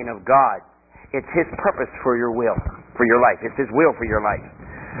design of God. It's His purpose for your will, for your life. It's His will for your life.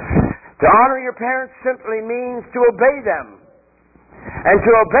 To honor your parents simply means to obey them. And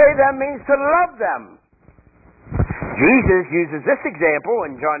to obey them means to love them. Jesus uses this example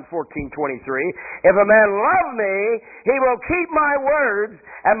in John 14:23. If a man love me, he will keep my words,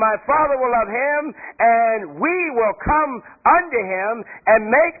 and my Father will love him, and we will come unto him and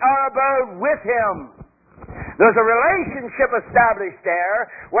make our abode with him. There's a relationship established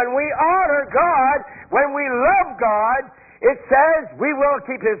there. When we honor God, when we love God, it says we will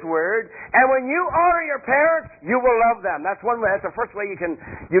keep His word, and when you honor your parents, you will love them. That's one way. That's the first way you can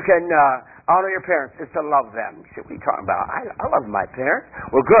honor your parents, is to love them. You say, what are you talking about? I love my parents.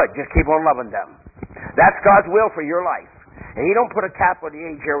 Well, good. Just keep on loving them. That's God's will for your life. And He don't put a cap on the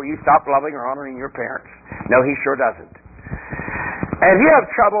age here where you stop loving or honoring your parents. No, He sure doesn't. And if you have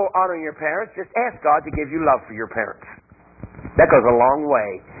trouble honoring your parents, just ask God to give you love for your parents. That goes a long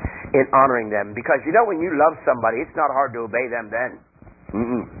way in honoring them. Because you know, when you love somebody, it's not hard to obey them then.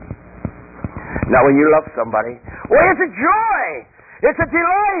 Not when you love somebody. Well, it's a joy. It's a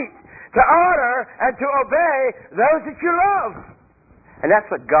delight to honor and to obey those that you love. And that's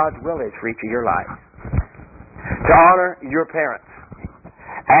what God's will is for each of your lives. To honor your parents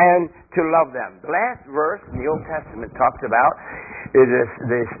and to love them. The last verse in the Old Testament talks about is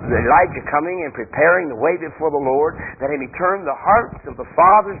this Elijah coming and preparing the way before the Lord, that He may turn the hearts of the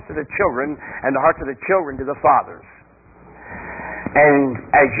fathers to the children and the hearts of the children to the fathers. And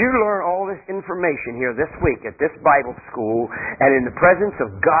as you learn all this information here this week at this Bible school, and in the presence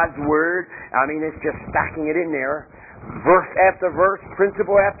of God's Word, I mean, it's just stacking it in there, verse after verse,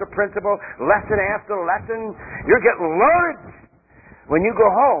 principle after principle, lesson after lesson. You're getting loaded. When you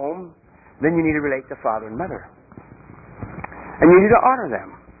go home, then you need to relate to father and mother. And you need to honor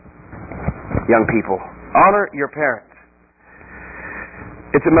them. Young people, honor your parents.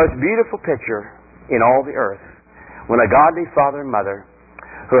 It's the most beautiful picture in all the earth when a godly father and mother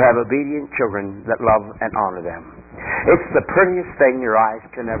who have obedient children that love and honor them. It's the prettiest thing your eyes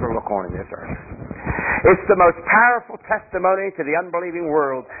can ever look on in this earth. It's the most powerful testimony to the unbelieving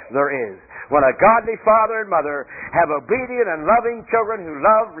world there is. When a godly father and mother have obedient and loving children who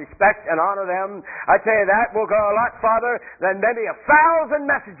love, respect, and honor them, I tell you, that will go a lot farther than maybe 1,000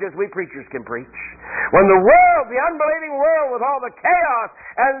 messages we preachers can preach. When the world, the unbelieving world, with all the chaos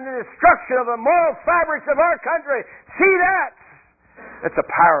and the destruction of the moral fabrics of our country, see that, it's a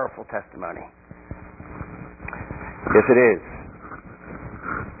powerful testimony. Yes, it is.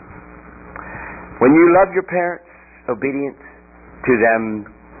 When you love your parents, obedience to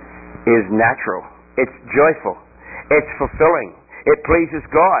them is natural. It's joyful. It's fulfilling. It pleases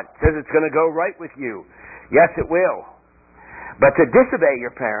God. It says it's going to go right with you. Yes, it will. But to disobey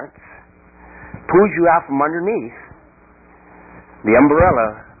your parents pulls you out from underneath the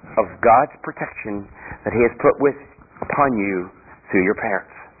umbrella of God's protection that He has put upon you through your parents.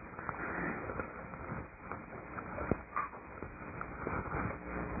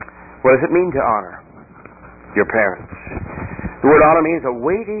 What does it mean to honor your parents? The word honor means a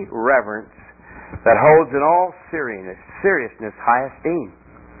weighty reverence that holds in all seriousness high esteem.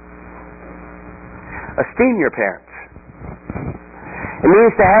 Esteem your parents. It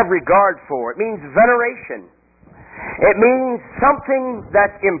means to have regard for. It means veneration. It means something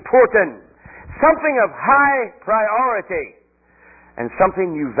that's important, something of high priority, and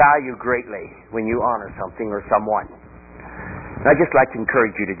something you value greatly when you honor something or someone. And I'd just like to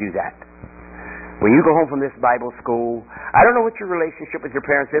encourage you to do that. When you go home from this Bible school, I don't know what your relationship with your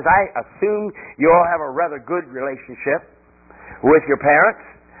parents is. I assume you all have a rather good relationship with your parents.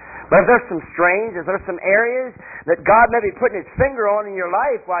 But if there's some strains, if there's some areas that God may be putting His finger on in your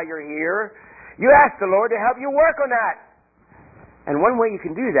life while you're here, you ask the Lord to help you work on that. And one way you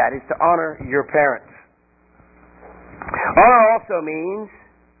can do that is to honor your parents. Honor also means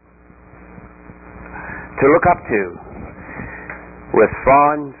to look up to with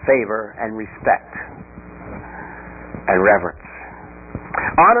fond favor and respect and reverence.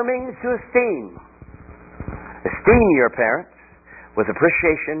 Honor means to esteem. Esteem your parents with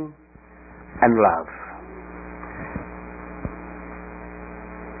appreciation and love.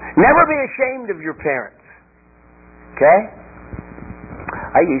 Never be ashamed of your parents. Okay?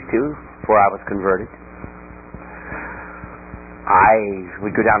 I used to before I was converted. I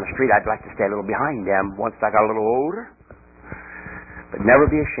would go down the street, I'd like to stay a little behind them once I got a little older. But never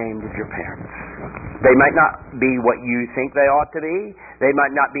be ashamed of your parents. They might not be what you think they ought to be. They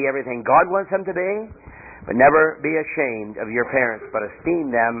might not be everything God wants them to be. But never be ashamed of your parents, but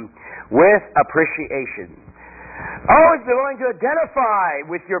esteem them with appreciation. Always be willing to identify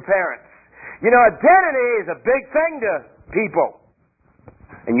with your parents. You know, identity is a big thing to people.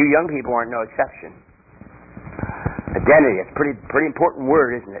 And you young people aren't no exception. Identity, it's a pretty important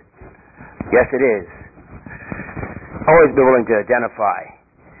word, isn't it? Yes, it is. Always be willing to identify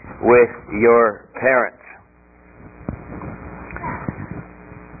with your parents.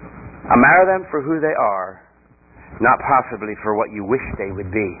 Admire them for who they are, not possibly for what you wish they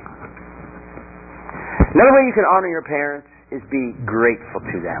would be. Another way you can honor your parents is be grateful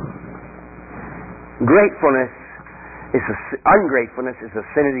to them. Ungratefulness is a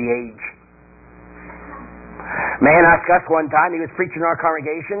sin of the age. Man asked us one time, he was preaching in our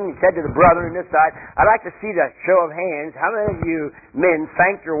congregation, he said to the brother on this side, I'd like to see the show of hands. How many of you men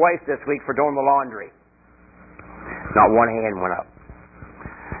thanked your wife this week for doing the laundry? Not one hand went up.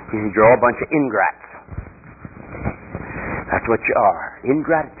 He said, you're all a bunch of ingrats. That's what you are.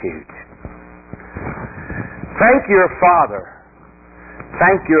 Ingratitude. Thank your father.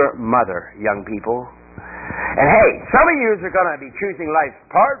 Thank your mother, young people. And hey, some of you are going to be choosing life's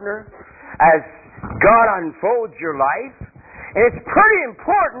partner as God unfolds your life. And it's pretty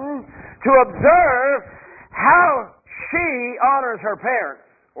important to observe how she honors her parents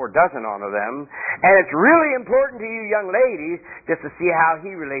or doesn't honor them. And it's really important to you young ladies just to see how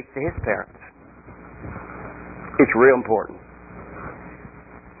he relates to his parents. It's real important.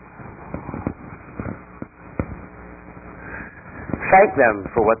 Thank them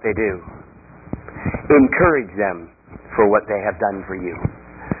for what they do. Encourage them for what they have done for you.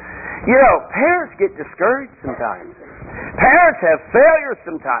 You know, parents get discouraged sometimes. Parents have failures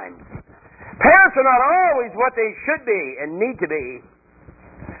sometimes. Parents are not always what they should be and need to be.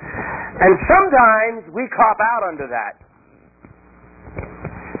 And sometimes we cop out under that.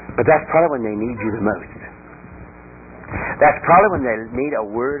 But that's probably when they need you the most. That's probably when they need a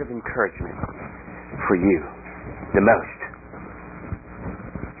word of encouragement for you the most.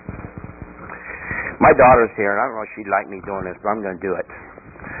 My daughter's here, and I don't know if she'd like me doing this, but I'm going to do it.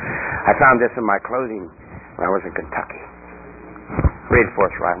 I found this in my clothing when I was in Kentucky. Read it for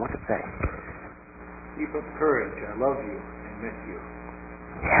us, Ryan. What's it say? Keep up courage. I love you and miss you.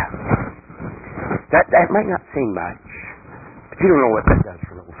 Yeah. That might not seem much, but you don't know what that does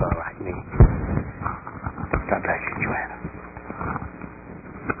for a little fellow like me. God bless you, Joanna.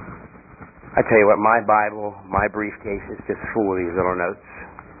 I tell you what, my Bible, my briefcase is just full of these little notes.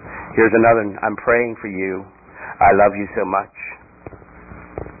 Here's another. I'm praying for you. I love you so much.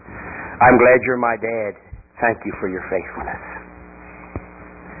 I'm glad you're my dad. Thank you for your faithfulness.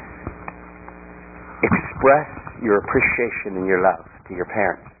 Express your appreciation and your love to your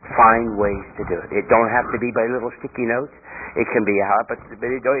parents. Find ways to do it. It don't have to be by little sticky notes. It can be how, but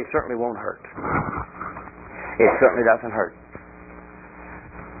it certainly won't hurt. It certainly doesn't hurt.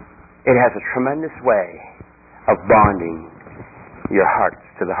 It has a tremendous way of bonding your hearts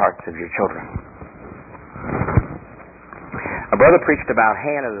to the hearts of your children. A brother preached about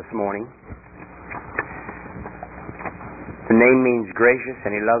Hannah this morning. The name means gracious,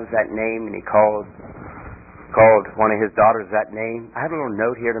 and he loves that name, and he called one of his daughters that name. I have a little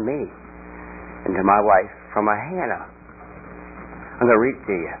note here to me and to my wife from a Hannah. I'm going to read it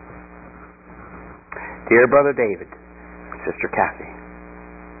to you. dear Brother David, Sister Kathy.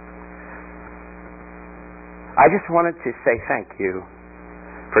 I just wanted to say thank you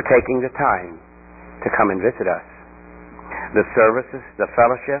for taking the time to come and visit us. The services, the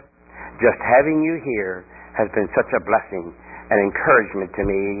fellowship, just having you here has been such a blessing and encouragement to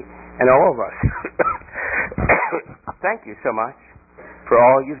me and all of us. Thank you so much for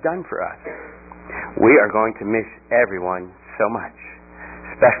all you've done for us. We are going to miss everyone so much,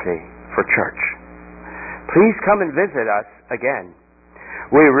 especially for church. Please come and visit us again.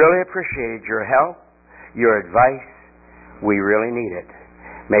 We really appreciate your help, your advice. We really need it.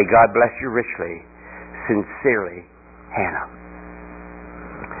 May God bless you richly. Sincerely, Hannah.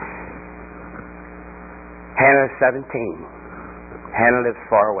 Hannah is 17. Hannah lives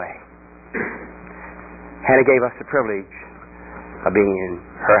far away. Hannah gave us the privilege of being in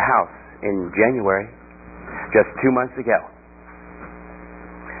her house in January, just 2 months ago.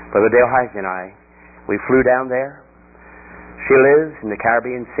 Brother Dale Heise and I, we flew down there. She lives in the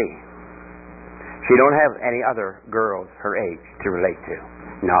Caribbean Sea. She don't have any other girls her age to relate to.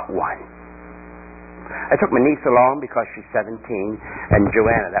 Not one. I took my niece along because she's 17, and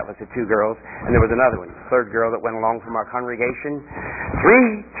Joanna, that was the 2 girls, and there was another one, the 3rd girl that went along from our congregation.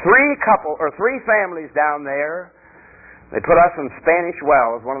 Three families down there. They put us in Spanish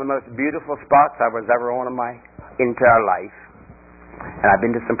Wells, one of the most beautiful spots I was ever on in my entire life. And I've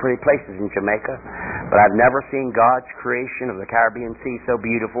been to some pretty places in Jamaica, but I've never seen God's creation of the Caribbean Sea so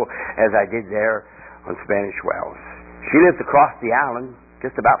beautiful as I did there on Spanish Wells. She lives across the island,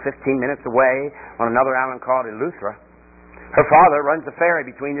 just about 15 minutes away, on another island called Eleuthera. Her father runs a ferry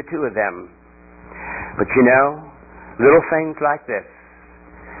between the 2 of them. But you know, little things like this,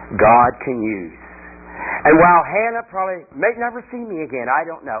 God can use. And while Hannah probably may never see me again, I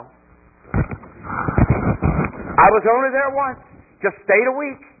don't know. I was only there once, just stayed a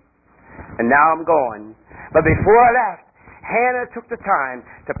week, and now I'm going. But before I left, Hannah took the time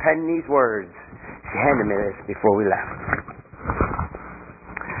to pen these words. She handed me this before we left.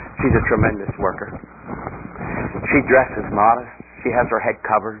 She's a tremendous worker. She dresses modest. She has her head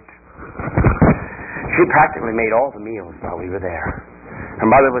covered. She practically made all the meals while we were there. Her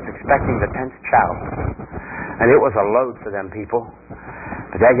mother was expecting the 10th child, and it was a load for them people.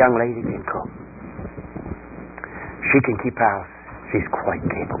 But that young lady can cook. She can keep house. She's quite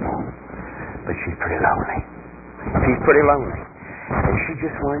capable. But she's pretty lonely. She's pretty lonely. And she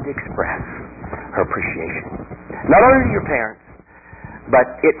just wanted to express her appreciation. Not only to your parents, but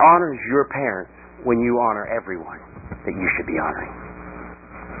it honors your parents when you honor everyone that you should be honoring.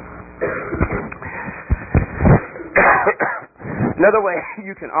 Another way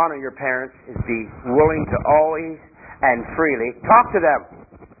you can honor your parents is be willing to always and freely talk to them.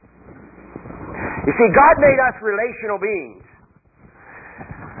 You see, God made us relational beings.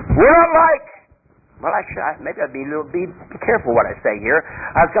 We're not like, well, maybe I'd be careful what I say here.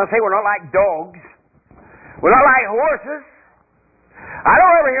 I was going to say we're not like dogs. We're not like horses. I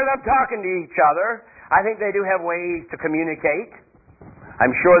don't ever hear them talking to each other. I think they do have ways to communicate.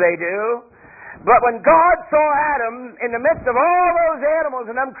 I'm sure they do. But when God saw Adam in the midst of all those animals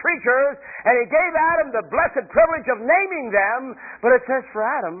and them creatures, and He gave Adam the blessed privilege of naming them, but it says for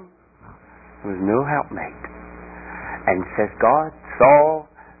Adam, there was no helpmate. And it says God saw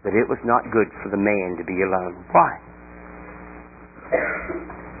that it was not good for the man to be alone. Why?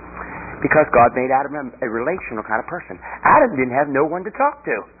 Because God made Adam a relational kind of person. Adam didn't have no one to talk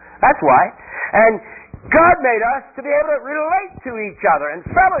to. That's why. And God made us to be able to relate to each other and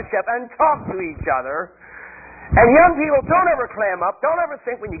fellowship and talk to each other. And young people, don't ever clam up. Don't ever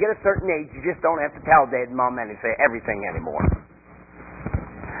think when you get a certain age you just don't have to tell Dad and Mom everything anymore.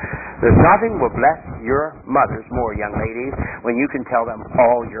 There's nothing will bless your mothers more, young ladies, when you can tell them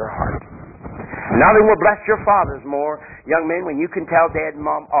all your heart. Nothing will bless your fathers more, young men, when you can tell Dad and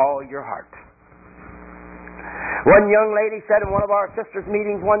Mom all your heart. One young lady said in one of our sisters'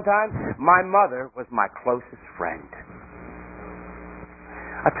 meetings one time, my mother was my closest friend.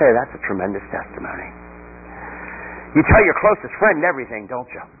 I tell you, that's a tremendous testimony. You tell your closest friend everything, don't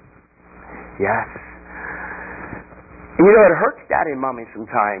you? Yes. And you know, it hurts Daddy and Mommy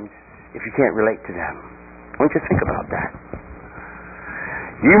sometimes if you can't relate to them. Why don't you think about that?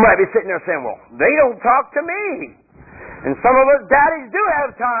 You might be sitting there saying, well, they don't talk to me. And some of us daddies do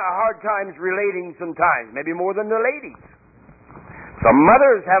have hard times relating sometimes, maybe more than the ladies. Some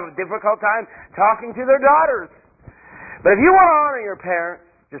mothers have a difficult time talking to their daughters. But if you want to honor your parents,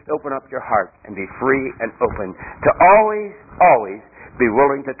 just open up your heart and be free and open to always be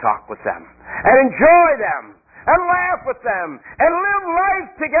willing to talk with them and enjoy them and laugh with them and live life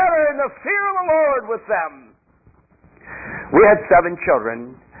together in the fear of the Lord with them. We had 7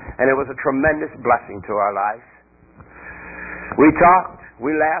 children, and it was a tremendous blessing to our lives. We talked,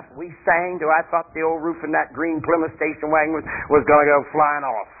 we laughed, we sang till I thought the old roof in that green Plymouth station wagon was going to go flying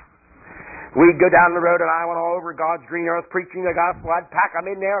off. We'd go down the road and I went all over God's green earth preaching the gospel. I'd pack them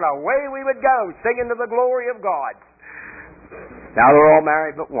in there and away we would go, singing to the glory of God. Now they're all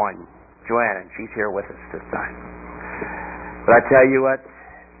married but one, Joanna, and she's here with us this time. But I tell you what,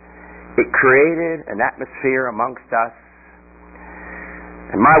 it created an atmosphere amongst us.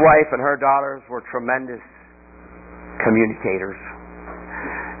 And my wife and her daughters were tremendous communicators.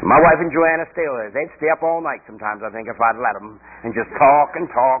 My wife and Joanna still is. They'd stay up all night sometimes, I think, if I'd let them, and just talk and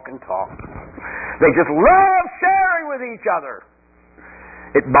talk and talk. They just love sharing with each other.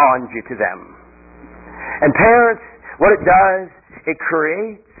 It bonds you to them. And parents, what it does, it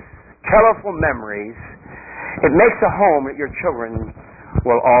creates colorful memories. It makes a home that your children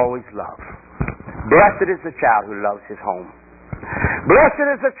will always love. Blessed is the child who loves his home. Blessed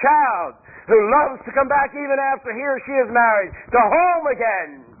is the child who loves to come back even after he or she is married to home again.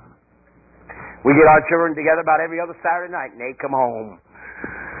 We get our children together about every other Saturday night, and they come home.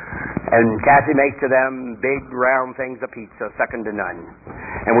 And Kathy makes to them big round things of pizza, second to none.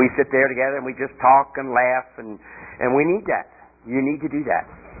 And we sit there together and we just talk and laugh, and we need that. You need to do that.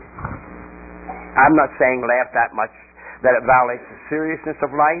 I'm not saying laugh that much that it violates the seriousness of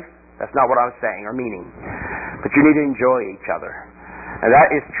life. That's not what I'm saying or meaning. But you need to enjoy each other. And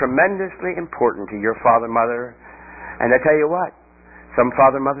that is tremendously important to your father, mother. And I tell you what, some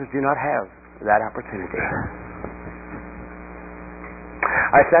father, mothers do not have that opportunity.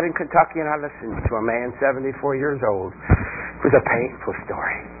 I sat in Kentucky and I listened to a man 74 years old. It was a painful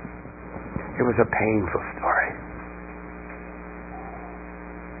story. It was a painful story.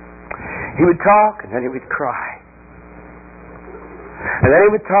 He would talk and then he would cry. And then he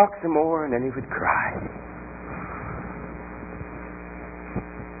would talk some more and then he would cry.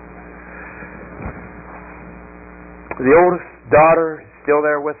 The oldest daughter is still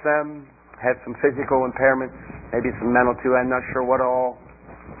there with them, had some physical impairments, maybe some mental too, I'm not sure what all.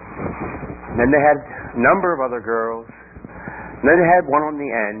 And then they had a number of other girls. And then they had one on the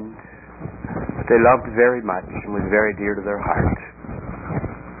end that they loved very much and was very dear to their heart.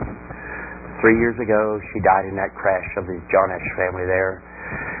 3 years ago, she died in that crash of the John Esch family there.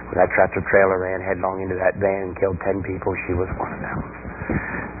 When that tractor trailer ran headlong into that van and killed 10 people, she was one of them.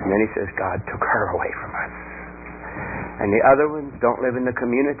 And then he says, God took her away from us. And the other ones don't live in the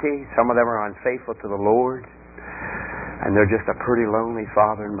community. Some of them are unfaithful to the Lord. And they're just a pretty lonely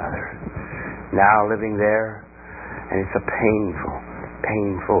father and mother now living there. And it's a painful,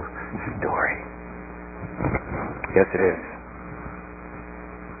 painful story. Yes, it is.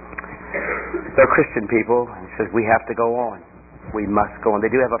 They're Christian people. He says we have to go on. We must go on.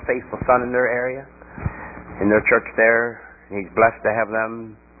 They do have a faithful son in their area, in their church there. And he's blessed to have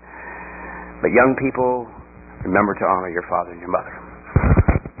them. But young people, remember to honor your father and your mother.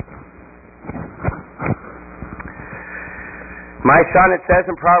 My son, it says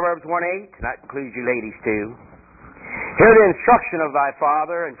in Proverbs 1:8, and that includes you ladies too, hear the instruction of thy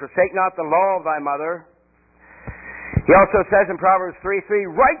father, and forsake not the law of thy mother. He also says in Proverbs 3:3,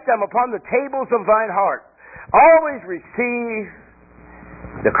 write them upon the tables of thine heart. Always receive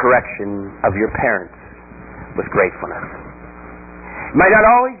the correction of your parents with gratefulness. It might not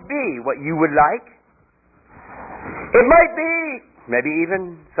always be what you would like. It might be maybe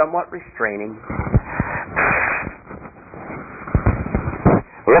even somewhat restraining.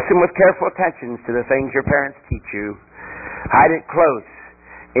 Listen with careful attention to the things your parents teach you. Hide it close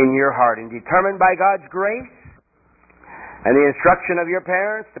in your heart and determine by God's grace and the instruction of your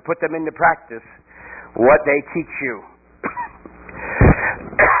parents to put them into practice what they teach you.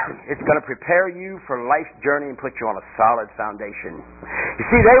 It's going to prepare you for life's journey and put you on a solid foundation. You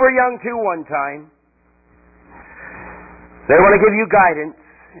see, they were young too one time. They want to give you guidance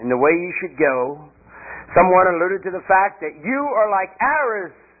in the way you should go. Someone alluded to the fact that you are like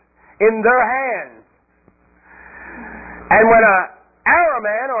arrows in their hands. And when an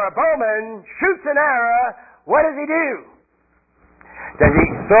arrowman or a bowman shoots an arrow, what does he do? Does he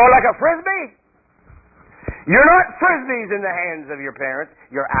throw like a frisbee? You're not frisbees in the hands of your parents,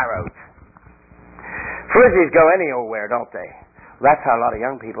 you're arrows. Frisbees go any old where, don't they? Well, that's how a lot of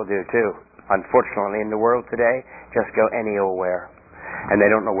young people do too. Unfortunately, in the world today, just go any old where. And they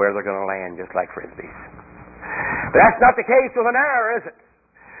don't know where they're going to land, just like frisbees. But that's not the case with an arrow, is it?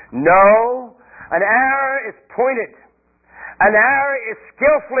 No, an arrow is pointed. An arrow is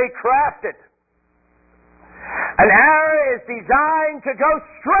skillfully crafted. An arrow is designed to go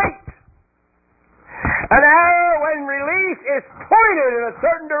straight. An arrow, when released, is pointed in a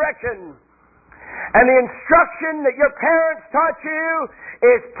certain direction. And the instruction that your parents taught you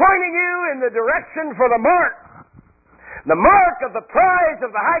is pointing you in the direction for the mark. The mark of the prize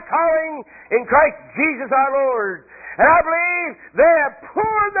of the high calling in Christ Jesus our Lord. And I believe they have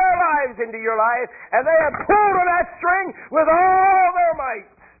poured their lives into your life, and they have pulled on that string with all their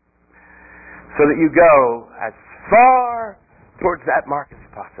might, so that you go as far towards that mark as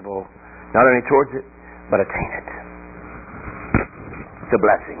possible. Not only towards it, but attain it. It's a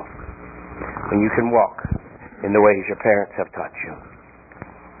blessing when you can walk in the ways your parents have taught you.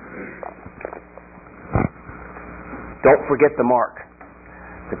 Don't forget the mark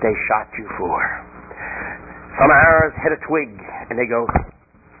that they shot you for. Some arrows hit a twig and they go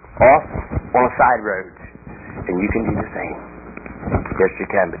off on a side road, and you can do the same. Yes, you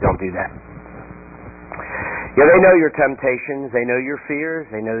can, but don't do that. Yeah, they know your temptations, they know your fears,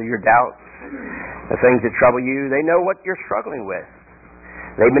 they know your doubts, the things that trouble you. They know what you're struggling with.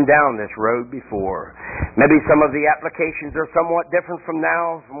 They've been down this road before. Maybe some of the applications are somewhat different from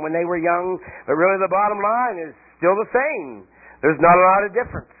now, from when they were young, but really the bottom line is still the same. There's not a lot of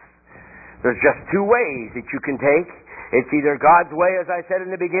difference. There's just two ways that you can take. It's either God's way, as I said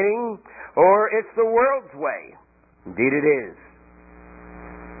in the beginning, or it's the world's way. Indeed it is.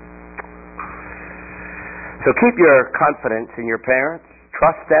 So keep your confidence in your parents.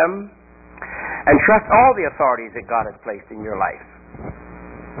 Trust them. And trust all the authorities that God has placed in your life.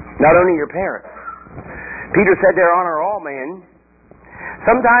 Not only your parents. Peter said there, honor all men.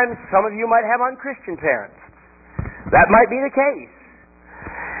 Sometimes some of you might have unchristian parents. That might be the case.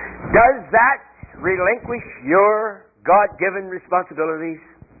 Does that relinquish your God-given responsibilities?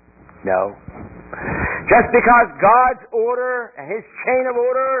 No. Just because God's order and His chain of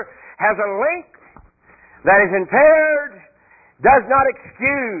order has a link that is impaired does not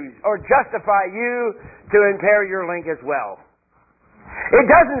excuse or justify you to impair your link as well. It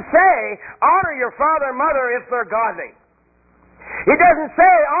doesn't say, honor your father and mother if they're godly. It doesn't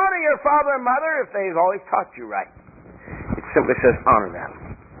say, honor your father and mother if they've always taught you right. It simply says, honor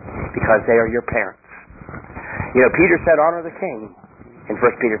them, because they are your parents. You know, Peter said, honor the king in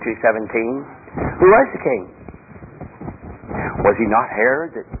 1 Peter 2:17. Who was the king? Was he not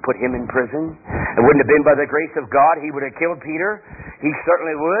Herod that put him in prison? It wouldn't have been by the grace of God he would have killed Peter. He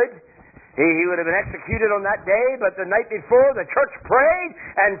certainly would. He would have been executed on that day, but the night before the church prayed,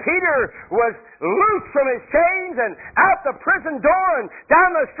 and Peter was loose from his chains and out the prison door and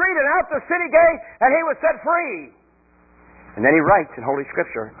down the street and out the city gate, and he was set free. And then he writes in Holy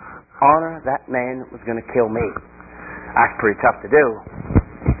Scripture, honor that man that was going to kill me. That's pretty tough to do.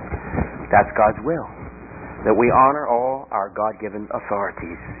 That's God's will, that we honor all our God-given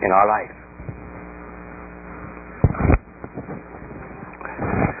authorities in our life.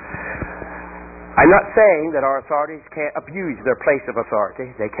 I'm not saying that our authorities can't abuse their place of authority.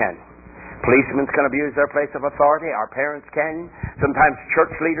 They can. Policemen can abuse their place of authority. Our parents can. Sometimes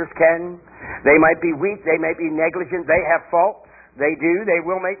church leaders can. They might be weak. They may be negligent. They have faults. They do. They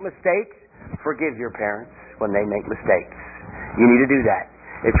will make mistakes. Forgive your parents when they make mistakes. You need to do that.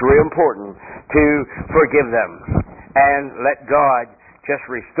 It's really important to forgive them and let God just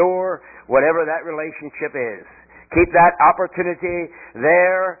restore whatever that relationship is. Keep that opportunity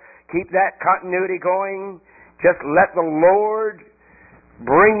there. Keep that continuity going. Just let the Lord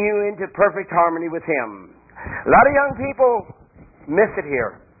bring you into perfect harmony with Him. A lot of young people miss it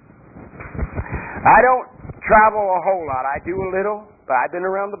here. I don't travel a whole lot. I do a little, but I've been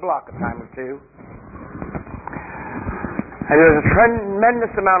around the block a time or two. And there's a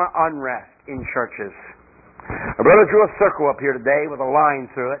tremendous amount of unrest in churches. Our brother drew a circle up here today with a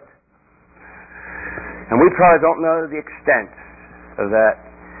line through it. And we probably don't know the extent of that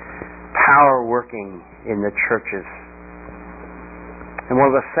power working in the churches. And one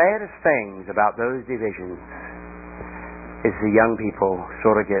of the saddest things about those divisions is the young people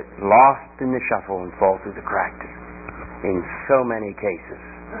sort of get lost in the shuffle and fall through the cracks in so many cases.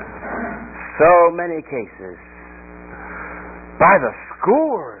 So many cases. By the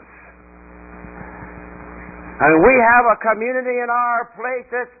scores. I mean, we have a community in our place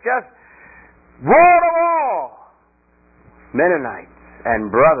that's just wall to wall. Mennonites and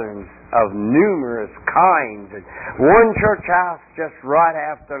brethren of numerous kinds, and one church house just right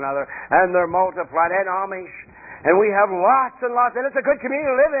after another, and they're multiplied, and Amish, and we have lots and lots, and it's a good community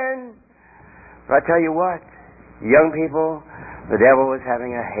to live in. But I tell you what, young people, the devil is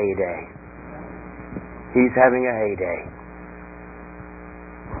having a heyday. He's having a heyday.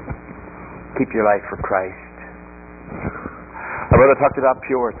 Keep your life for Christ. Our brother talked about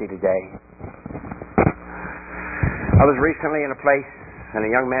purity today. I was recently in a place, and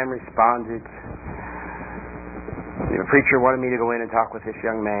a young man responded. The preacher wanted me to go in and talk with this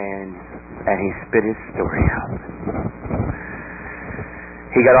young man, and he spit his story out.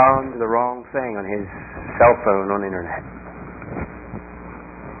 He got on to the wrong thing on his cell phone on the internet.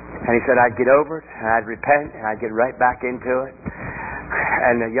 And he said I'd get over it, and I'd repent, and I'd get right back into it.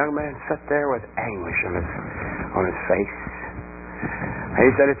 And the young man sat there with anguish on his face. And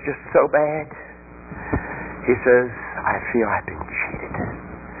he said, it's just so bad. He says, I feel I've been cheated.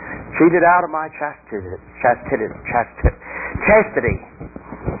 Cheated out of my chastity.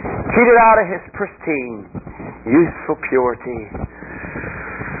 Cheated out of his pristine, youthful purity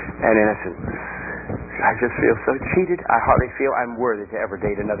and innocence. I just feel so cheated, I hardly feel I'm worthy to ever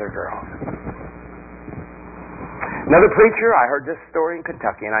date another girl. Another preacher, I heard this story in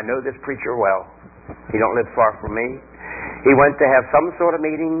Kentucky, and I know this preacher well. He don't live far from me. He went to have some sort of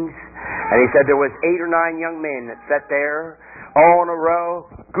meetings, and he said there was 8 or 9 young men that sat there all in a row,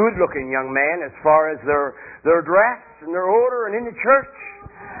 good-looking young men as far as their dress and their order and in the church.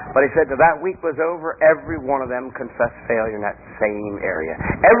 But he said till that week was over, every one of them confessed failure in that same area.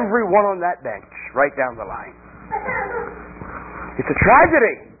 Every one on that bench, right down the line. It's a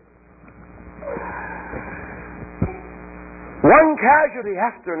tragedy. One casualty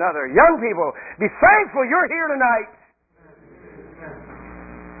after another. Young people, be thankful you're here tonight.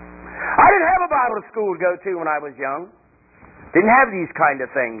 I didn't have a Bible school to go to when I was young. Didn't have these kind of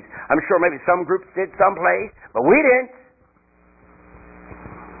things. I'm sure maybe some groups did someplace, but we didn't.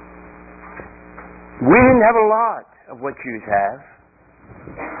 We didn't have a lot of what yous have.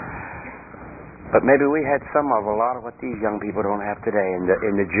 But maybe we had a lot of what these young people don't have today in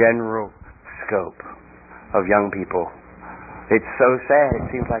the general scope of young people. It's so sad. It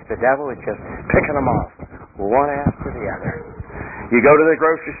seems like the devil is just picking them off, one after the other. You go to the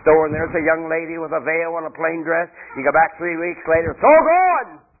grocery store and there's a young lady with a veil and a plain dress. You go back 3 weeks later, it's all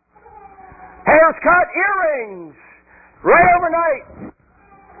gone. Hair's cut, earrings, right overnight.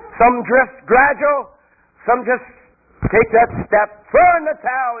 Some drift gradual, some just take that step, throw in the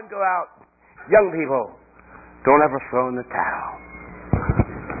towel and go out. Young people, don't ever throw in the towel.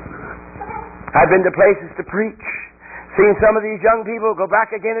 I've been to places to preach, seen some of these young people go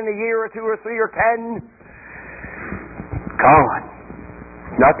back again in a year or 2 or 3 or 10. Gone.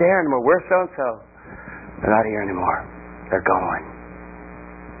 Not there anymore. Where's so-and-so? They're not here anymore. They're gone.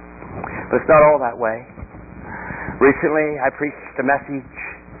 But it's not all that way. Recently, I preached a message,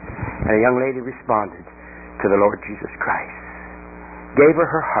 and a young lady responded to the Lord Jesus Christ. Gave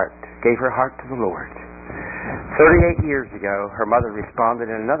her heart to the Lord. 38 years ago, her mother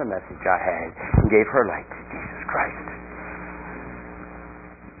responded in another message I had and gave her life to Jesus Christ.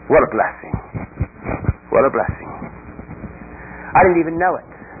 What a blessing. What a blessing. I didn't even know it.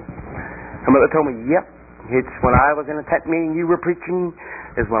 Her mother told me, yep, it's when I was in a tent meeting you were preaching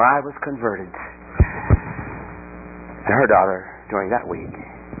is when I was converted. And her daughter, during that week,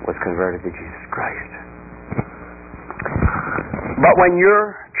 was converted to Jesus Christ. But when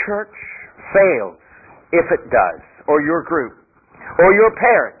your church fails, if it does, or your group, or your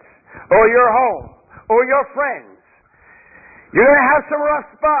parents, or your home, or your friends, you're going to have some rough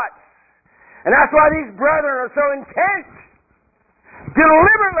spots. And that's why these brethren are so intent,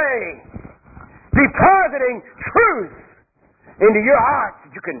 deliberately depositing truth into your heart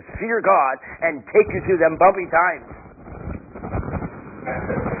that you can fear God and take you through them bumpy times.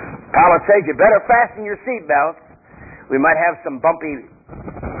 Pilot says you better fasten your seatbelts. We might have some bumpy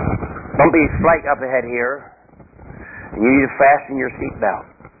flight up ahead here, and you need to fasten your seatbelt.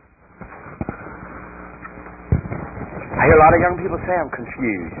 I hear a lot of young people say I'm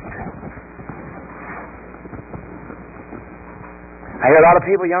confused. I hear a lot of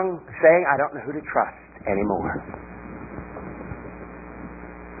people young saying I don't know who to trust anymore.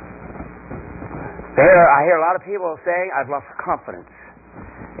 I hear a lot of people saying I've lost confidence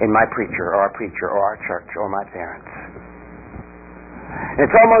in my preacher or our church or my parents. And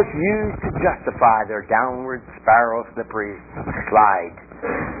it's almost used to justify their downward spiral slippery slide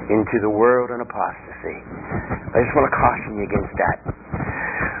into the world and apostasy. I just want to caution you against that.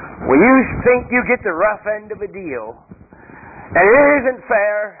 When you think you get the rough end of a deal, and it isn't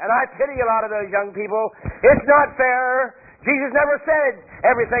fair, and I pity a lot of those young people, it's not fair. Jesus never said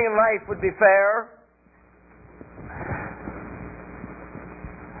everything in life would be fair.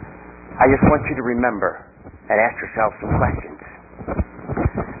 I just want you to remember and ask yourself some questions.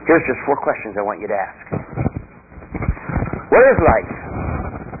 Here's just 4 questions I want you to ask. What is life?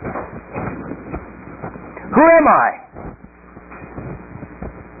 Who am I?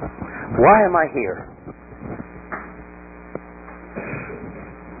 Why am I here?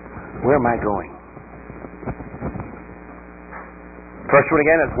 Where am I going? First one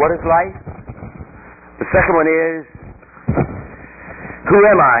again is, what is life? The second one is, Who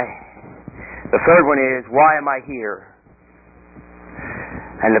am I? The third one is, why am I here?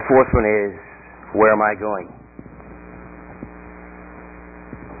 And the fourth one is, where am I going?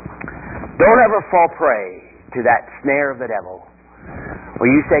 Don't ever fall prey to that snare of the devil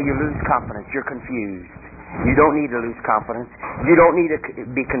where you say you lose confidence, you're confused. You don't need to lose confidence. You don't need to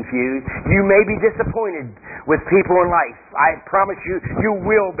be confused. You may be disappointed with people in life. I promise you, you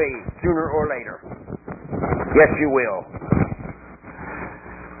will be sooner or later. Yes, you will.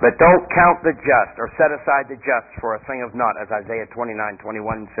 But don't count the just or set aside the just for a thing of naught, as Isaiah 29:21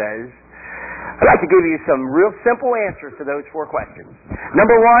 says. I'd like to give you some real simple answers to those four questions.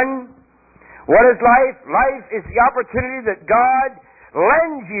 Number one, what is life? Life is the opportunity that God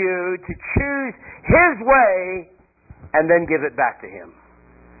lends you to choose His way and then give it back to Him.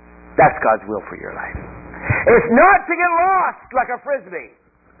 That's God's will for your life. It's not to get lost like a frisbee,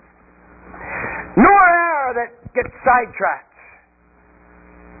 nor an arrow that gets sidetracked.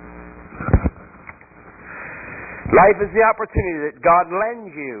 Life is the opportunity that God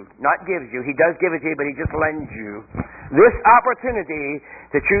lends you, not gives you. He does give it to you, but He just lends you this opportunity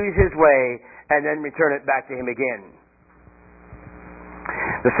to choose His way and then return it back to Him again.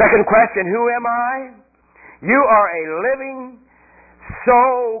 The second question, who am I? You are a living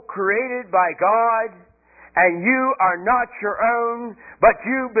soul created by God, and you are not your own, but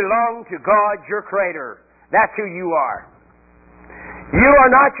you belong to God, your Creator. That's who you are. You are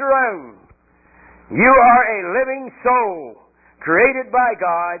not your own. You are a living soul created by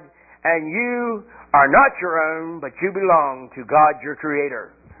God, and you are not your own, but you belong to God, your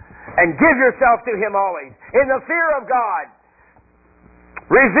Creator. And give yourself to Him always, in the fear of God.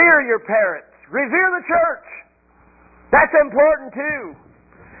 Revere your parents. Revere the church. That's important too.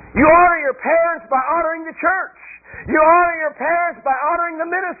 You honor your parents by honoring the church. You honor your parents by honoring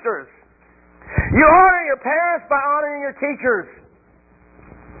the ministers. You honor your parents by honoring your teachers.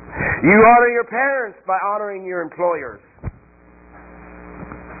 You honor your parents by honoring your employers.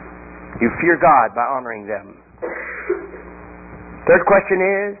 You fear God by honoring them. Third question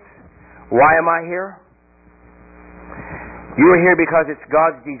is, why am I here? You are here because it's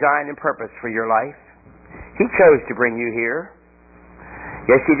God's design and purpose for your life. He chose to bring you here.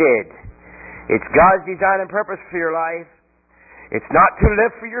 Yes, He did. It's God's design and purpose for your life. It's not to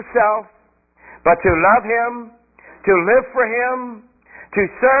live for yourself, but to love Him, to live for Him, to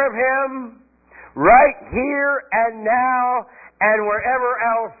serve Him right here and now and wherever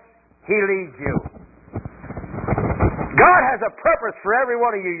else He leads you. God has a purpose for every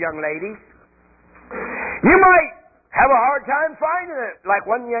one of you young ladies. You might have a hard time finding it. Like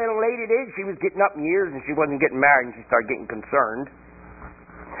one young lady did. She was getting up in years and she wasn't getting married, and she started getting concerned.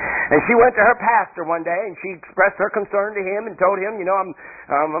 And she went to her pastor one day and she expressed her concern to him and told him,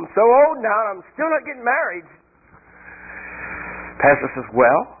 I'm so old now and I'm still not getting married. Pastor says,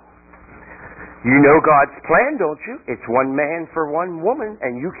 well, you know God's plan, don't you? It's one man for one woman,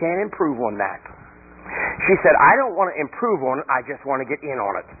 and you can't improve on that. She said, I don't want to improve on it, I just want to get in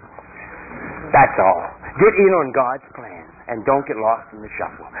on it. That's all. Get in on God's plan, and don't get lost in the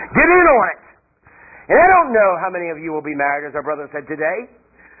shuffle. Get in on it. And I don't know how many of you will be married, as our brother said today,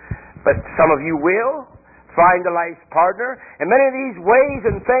 but some of you will find a life partner. And many of these ways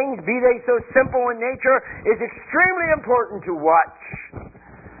and things, be they so simple in nature, is extremely important to watch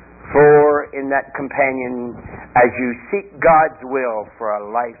for in that companion as you seek God's will for a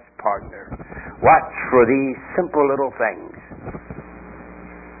life partner. Watch for these simple little things.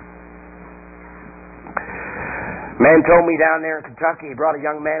 A man told me down there in Kentucky, he brought a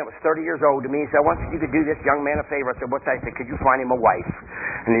young man that was 30 years old to me. He said, I want you to do this young man a favor. I said, what's that? He said, could you find him a wife?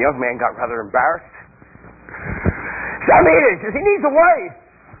 And the young man got rather embarrassed. So I mean, he needs a wife.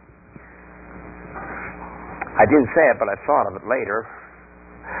 I didn't say it, but I thought of it later.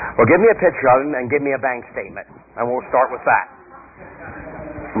 Well, give me a picture of him and give me a bank statement, and we'll start with that.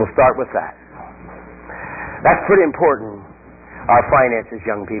 That's pretty important, our finances,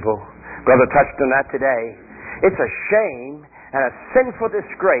 young people. Brother touched on that today. It's a shame and a sinful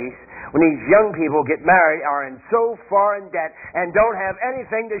disgrace when these young people get married, are in so far in debt, and don't have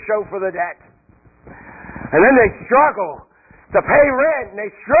anything to show for the debt. And then they struggle to pay rent, and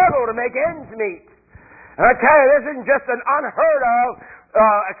they struggle to make ends meet. And I tell you, this isn't just an unheard of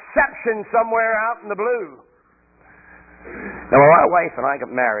exception somewhere out in the blue. Now, when my wife and I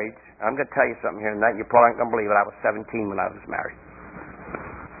got married, I'm going to tell you something here tonight, you probably aren't going to believe it, I was 17 when I was married.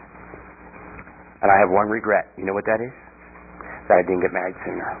 And I have one regret. You know what that is? That I didn't get married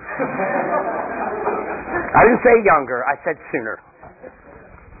sooner. I didn't say younger, I said sooner.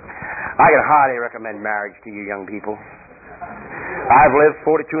 I can highly recommend marriage to you young people. I've lived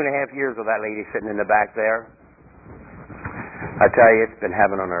 42 and a half years with that lady sitting in the back there. I tell you, it's been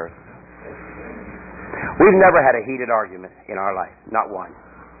heaven on earth. We've never had a heated argument in our life. Not one.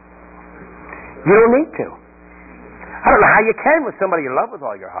 You don't need to. I don't know how you can with somebody you love with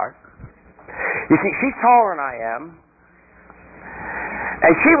all your heart. You see, she's taller than I am.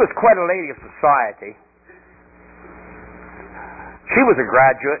 And she was quite a lady of society. She was a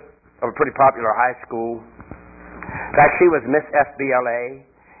graduate of a pretty popular high school. In fact, she was Miss FBLA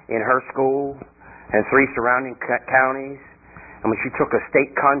in her school and 3 surrounding counties. And when she took a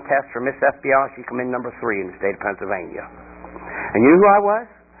state contest for Miss FBLA, she came in number 3 in the state of Pennsylvania. And you know who I was?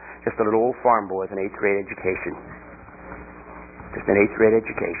 Just a little old farm boy with an 8th grade education. Just an 8th grade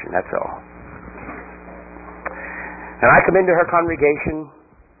education, that's all. And I come into her congregation,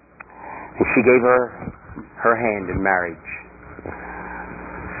 and she gave her hand in marriage.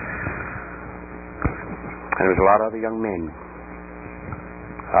 And there was a lot of other young men.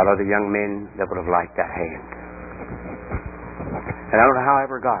 A lot of other young men that would have liked that hand. And I don't know how I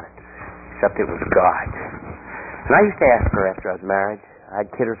ever got it, except it was God. And I used to ask her after I was married, I'd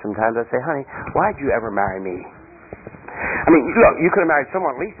kid her sometimes, I'd say, honey, why'd you ever marry me? I mean, look, you could have married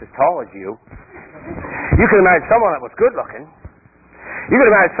someone at least as tall as you. You could have married someone that was good looking. You could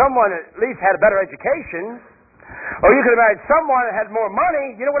have married someone that at least had a better education. Or you could have married someone that had more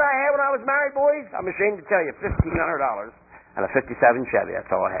money. You know what I had when I was married, boys? I'm ashamed to tell you, $1,500 and a 57 Chevy.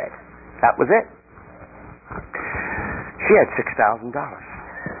 That's all I had. That was it. She had $6,000.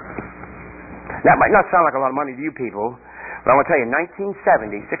 That might not sound like a lot of money to you people, but I want to tell you, in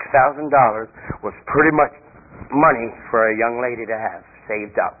 1970, $6,000 was pretty much money for a young lady to have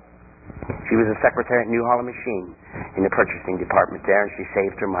saved up. She was a secretary at New Holland Machine in the purchasing department there, and she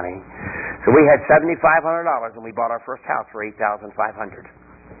saved her money. So we had $7,500, and we bought our first house for $8,500.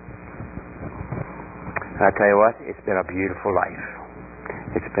 And I tell you what, it's been a beautiful life.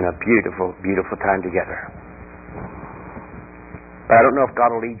 It's been a beautiful, beautiful time together. But I don't know if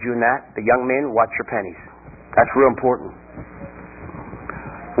God will lead you in that. The young men, watch your pennies. That's real important.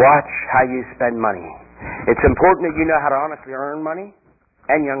 Watch how you spend money. It's important that you know how to honestly earn money,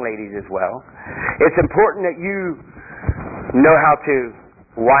 and young ladies as well. It's important that you know how to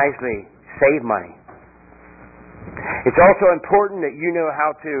wisely save money. It's also important that you know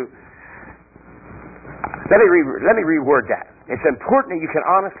how to... Let me reword that. It's important that you can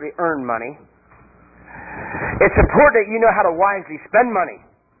honestly earn money. It's important that you know how to wisely spend money.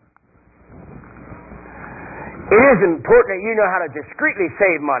 It is important that you know how to discreetly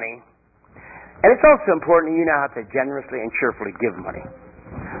save money. And it's also important that you know how to generously and cheerfully give money.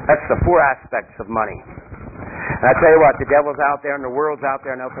 That's the 4 aspects of money. And I tell you what, the devil's out there and the world's out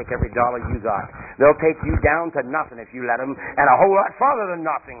there, and they'll take every dollar you got. They'll take you down to nothing if you let them, and a whole lot farther than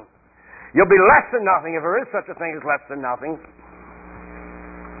nothing. You'll be less than nothing if there is such a thing as less than nothing.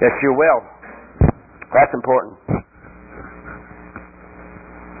 Yes, you will. That's important.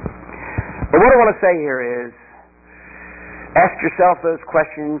 But what I want to say here is, ask yourself those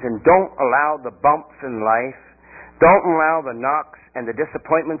questions and don't allow the bumps in life, don't allow the knocks and the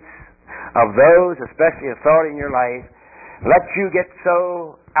disappointments of those, especially authority in your life, let you get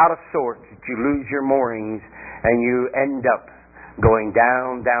so out of sorts that you lose your moorings and you end up going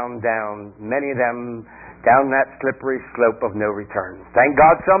down, down, down, many of them down that slippery slope of no return. Thank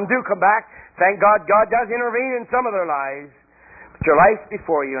God some do come back. Thank God God does intervene in some of their lives. But your life's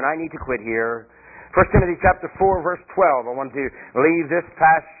before you, and I need to quit here. 1 Timothy chapter 4, verse 12. I want to leave this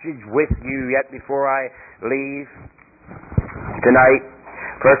passage with you yet before I leave tonight.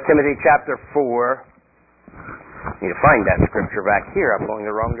 1 Timothy chapter 4. I need to find that scripture back here. I'm going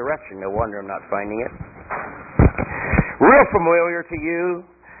the wrong direction. No wonder I'm not finding it. Real familiar to you.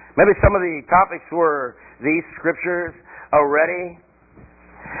 Maybe some of the topics were these scriptures already.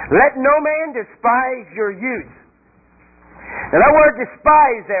 Let no man despise your youth. Now that word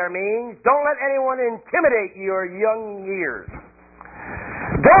despise there means don't let anyone intimidate your young years.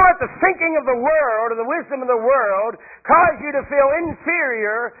 Don't let the thinking of the world or the wisdom of the world cause you to feel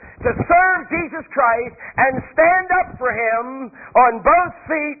inferior to serve Jesus Christ and stand up for Him on both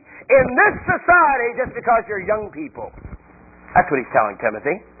feet in this society just because you're young people. That's what he's telling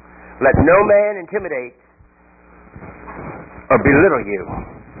Timothy. Let no man intimidate or belittle you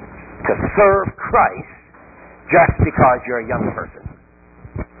to serve Christ just because you're a young person.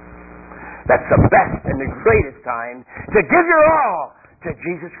 That's the best and the greatest time to give your all to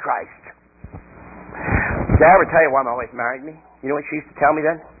Jesus Christ. Did I ever tell you why my wife married me? You know what she used to tell me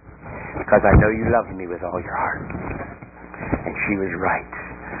then? Because I know you loved me with all your heart. And she was right.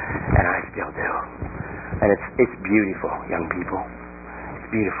 And I still do. And it's beautiful, young people. It's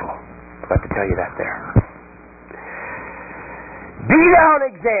beautiful. I'd like to tell you that there. Be thou an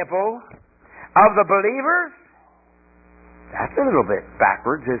example of the believers That's a little bit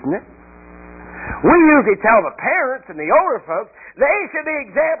backwards, isn't it? We usually tell the parents and the older folks they should be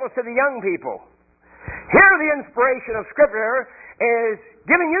examples to the young people. Here the inspiration of Scripture is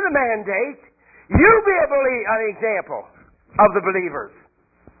giving you the mandate. You be an example of the believers.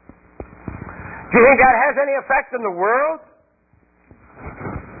 Do you think that has any effect in the world?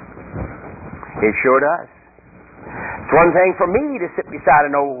 It sure does. It's one thing for me to sit beside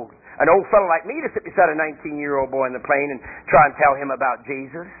an old fellow like me to sit beside a 19-year-old boy in the plane and try and tell him about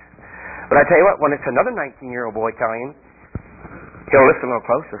Jesus. But I tell you what, when it's another 19-year-old boy telling him, he'll listen a little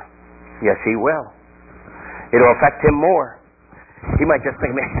closer. Yes, he will. It'll affect him more. He might just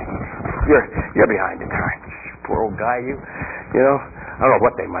think, man, you're behind the times. Poor old guy, you know, I don't know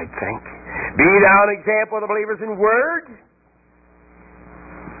what they might think. Be thou an example of the believers in word.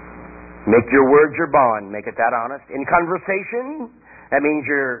 Make your words your bond. Make it that honest. In conversation, that means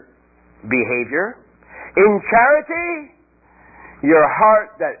your behavior. In charity, your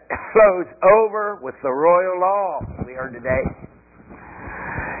heart that flows over with the royal law we heard today.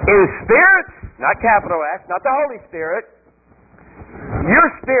 In spirit, not capital S, not the Holy Spirit, your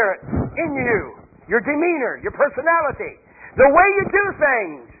spirit in you, your demeanor, your personality, the way you do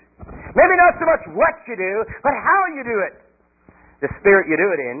things. Maybe not so much what you do, but how you do it. The spirit you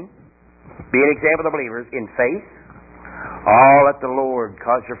do it in. Be an example of the believers in faith. All let the Lord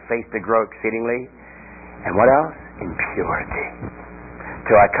cause your faith to grow exceedingly. And what else? In purity.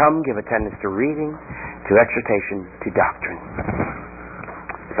 Till I come, give attendance to reading, to exhortation, to doctrine.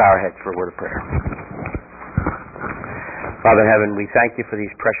 Bow our heads for a word of prayer. Father in heaven, we thank you for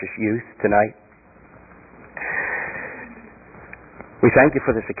these precious youth tonight. We thank you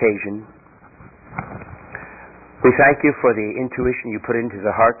for this occasion. We thank you for the intuition you put into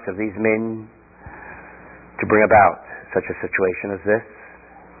the hearts of these men to bring about such a situation as this.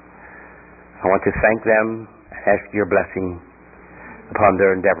 I want to thank them and ask your blessing upon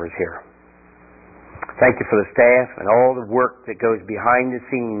their endeavors here. Thank you for the staff and all the work that goes behind the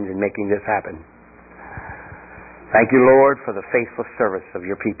scenes in making this happen. Thank you, Lord, for the faithful service of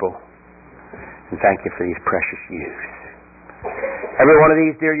your people. And thank you for these precious youth. Every one of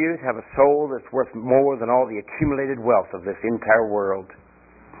these dear youth have a soul that's worth more than all the accumulated wealth of this entire world.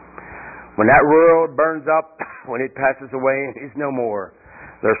 When that world burns up, when it passes away and is no more,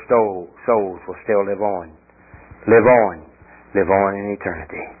 their souls will still live on. Live on. Live on in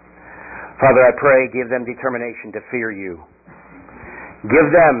eternity. Father, I pray, give them determination to fear you. Give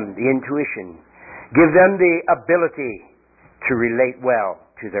them the intuition. Give them the ability to relate well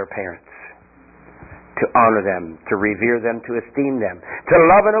to their parents. To honor them, to revere them, to esteem them, to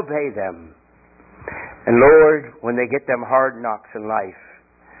love and obey them. And Lord, when they get them hard knocks in life,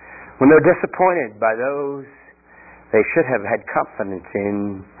 when they're disappointed by those they should have had confidence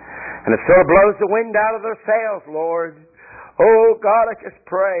in, and it sort of blows the wind out of their sails, Lord, oh God, I just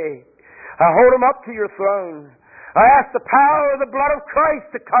pray. I hold them up to your throne. I ask the power of the blood of Christ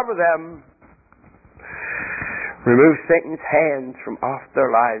to cover them. Remove Satan's hands from off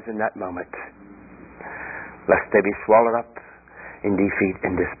their lives in that moment, lest they be swallowed up in defeat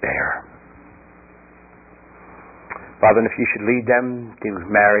and despair. Father, and if you should lead them to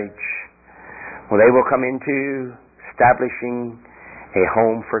marriage, well, they will come into establishing a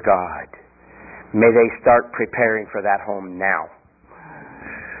home for God. May they start preparing for that home now.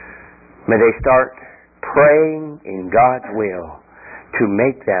 May they start praying in God's will to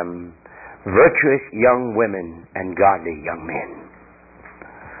make them virtuous young women and godly young men.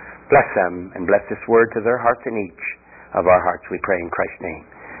 Bless them and bless this word to their hearts and each of our hearts, we pray in Christ's name.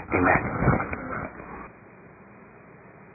 Amen.